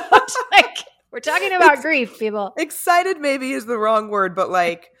about? Like, we're talking about grief, people. Excited maybe is the wrong word, but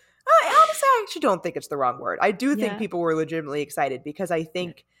like, honestly, I actually don't think it's the wrong word. I do think people were legitimately excited because I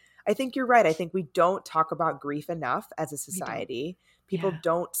think you're right. I think we don't talk about grief enough as a society. People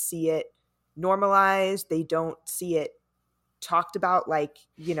don't see it normalized. They don't see it talked about, like,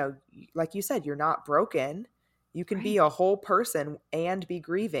 like you said, you're not broken. You can be a whole person and be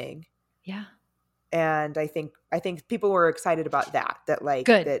grieving. Yeah. And I think people were excited about that like,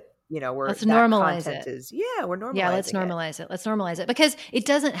 good. That, let's normalize it. We're normalizing it. Yeah, let's normalize it because it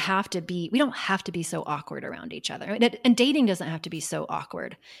doesn't have to be, we don't have to be so awkward around each other. And dating doesn't have to be so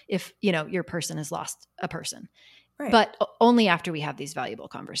awkward if, your person has lost a person. Right. But only after we have these valuable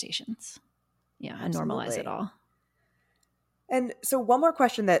conversations. Yeah, and normalize it all. And so one more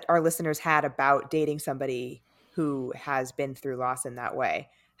question that our listeners had about dating somebody who has been through loss in that way.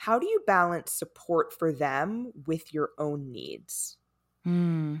 How do you balance support for them with your own needs?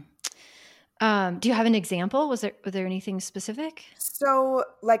 Do you have an example? Was there anything specific? So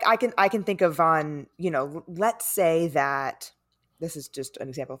like I can think of let's say that this is just an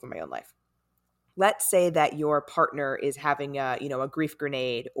example from my own life. Let's say that your partner is having a grief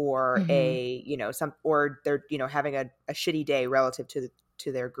grenade or or they're, having a shitty day relative to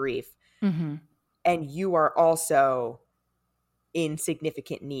their grief. Mm-hmm. And you are also in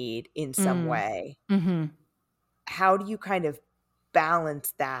significant need in some way. Mm-hmm. How do you kind of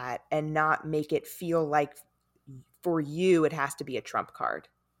balance that and not make it feel like for you it has to be a trump card?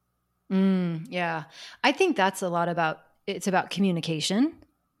 Yeah. I think that's it's about communication,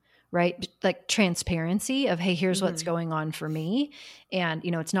 right? Like transparency of, hey, here's what's going on for me. And,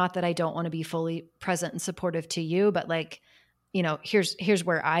 it's not that I don't want to be fully present and supportive to you, but like, here's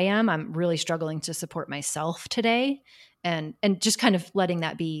where I am. I'm really struggling to support myself today. And just kind of letting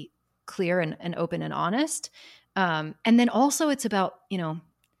that be clear and open and honest. And then also it's about,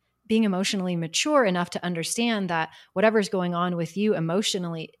 being emotionally mature enough to understand that whatever's going on with you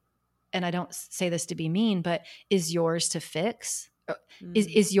emotionally, and I don't say this to be mean, but is yours to fix,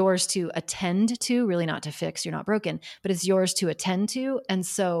 is yours to attend to, really not to fix, you're not broken, but is yours to attend to. And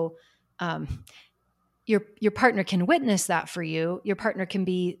so your partner can witness that for you. Your partner can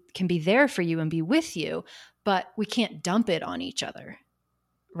be there for you and be with you, but we can't dump it on each other,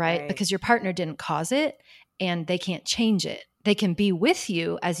 right? Because your partner didn't cause it and they can't change it. They can be with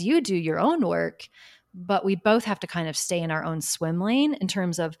you as you do your own work, but we both have to kind of stay in our own swim lane in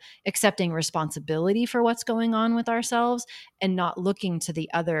terms of accepting responsibility for what's going on with ourselves and not looking to the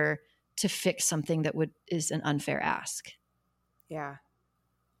other to fix something that is an unfair ask. Yeah.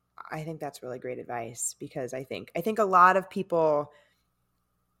 I think that's really great advice, because I think a lot of people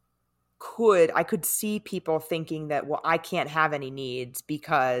I could see people thinking that, well, I can't have any needs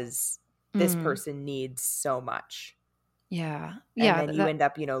because this person needs so much. Yeah. And then you end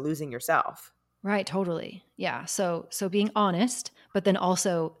up, losing yourself. Right. Totally. Yeah. So being honest, but then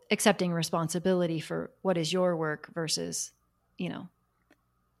also accepting responsibility for what is your work versus,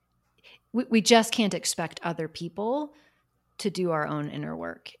 we just can't expect other people to do our own inner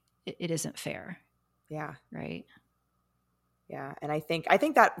work. It isn't fair. Yeah. Right. Yeah. And I think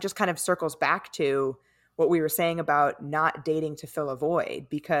that just kind of circles back to what we were saying about not dating to fill a void,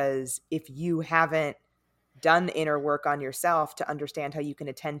 because if you haven't done the inner work on yourself to understand how you can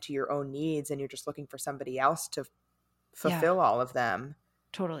attend to your own needs, and you're just looking for somebody else to fulfill all of them.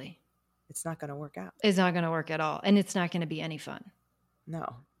 Totally. It's not going to work out. It's not going to work at all. And it's not going to be any fun.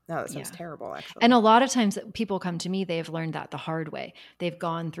 No, that sounds terrible, actually. And a lot of times people come to me, they've learned that the hard way. They've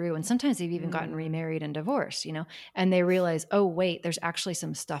gone through, and sometimes they've even gotten remarried and divorced, and they realize, oh, wait, there's actually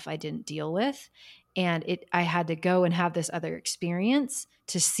some stuff I didn't deal with. And I had to go and have this other experience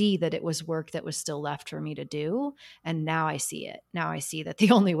to see that it was work that was still left for me to do. And now I see it. Now I see that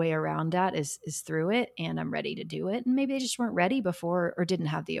the only way around that is through it, and I'm ready to do it. And maybe they just weren't ready before or didn't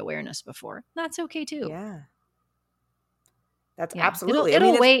have the awareness before. That's okay too. Yeah. That's absolutely.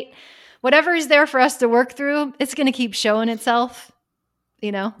 It'll wait. Whatever is there for us to work through, it's going to keep showing itself,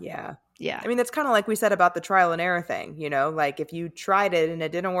 Yeah. Yeah. I mean, that's kind of like we said about the trial and error thing, like if you tried it and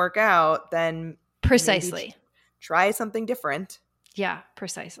it didn't work out, then precisely try something different. Yeah,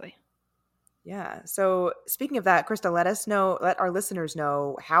 precisely. Yeah. So speaking of that, Krista, let our listeners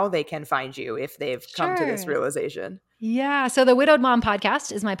know how they can find you if they've come to this realization. Yeah. So the Widowed Mom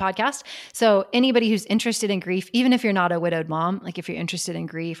podcast is my podcast. So anybody who's interested in grief, even if you're not a widowed mom, like if you're interested in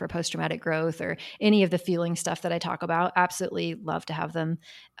grief or post-traumatic growth or any of the feeling stuff that I talk about, absolutely love to have them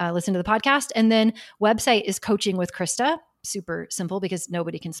listen to the podcast. And then website is Coaching with Krista. Super simple because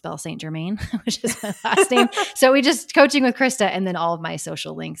nobody can spell St. Germain, which is my last name. So we just Coaching with Krista, and then all of my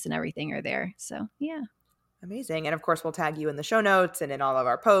social links and everything are there. So yeah. Amazing. And of course, we'll tag you in the show notes and in all of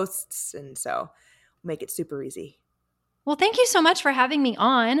our posts. And so we'll make it super easy. Well, thank you so much for having me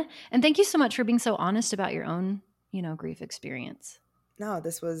on. And thank you so much for being so honest about your own, grief experience. No,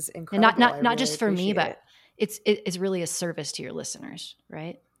 this was incredible. And not just for me, but it's really a service to your listeners,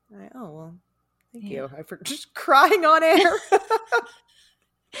 right? Well, thank you. I'm just crying on air.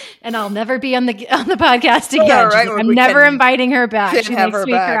 And I'll never be on the podcast again. Right, I'm never inviting her back. She makes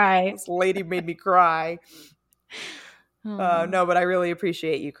me cry. This lady made me cry. No, but I really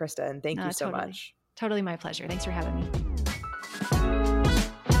appreciate you, Krista, and thank you so much. Totally my pleasure. Thanks for having me.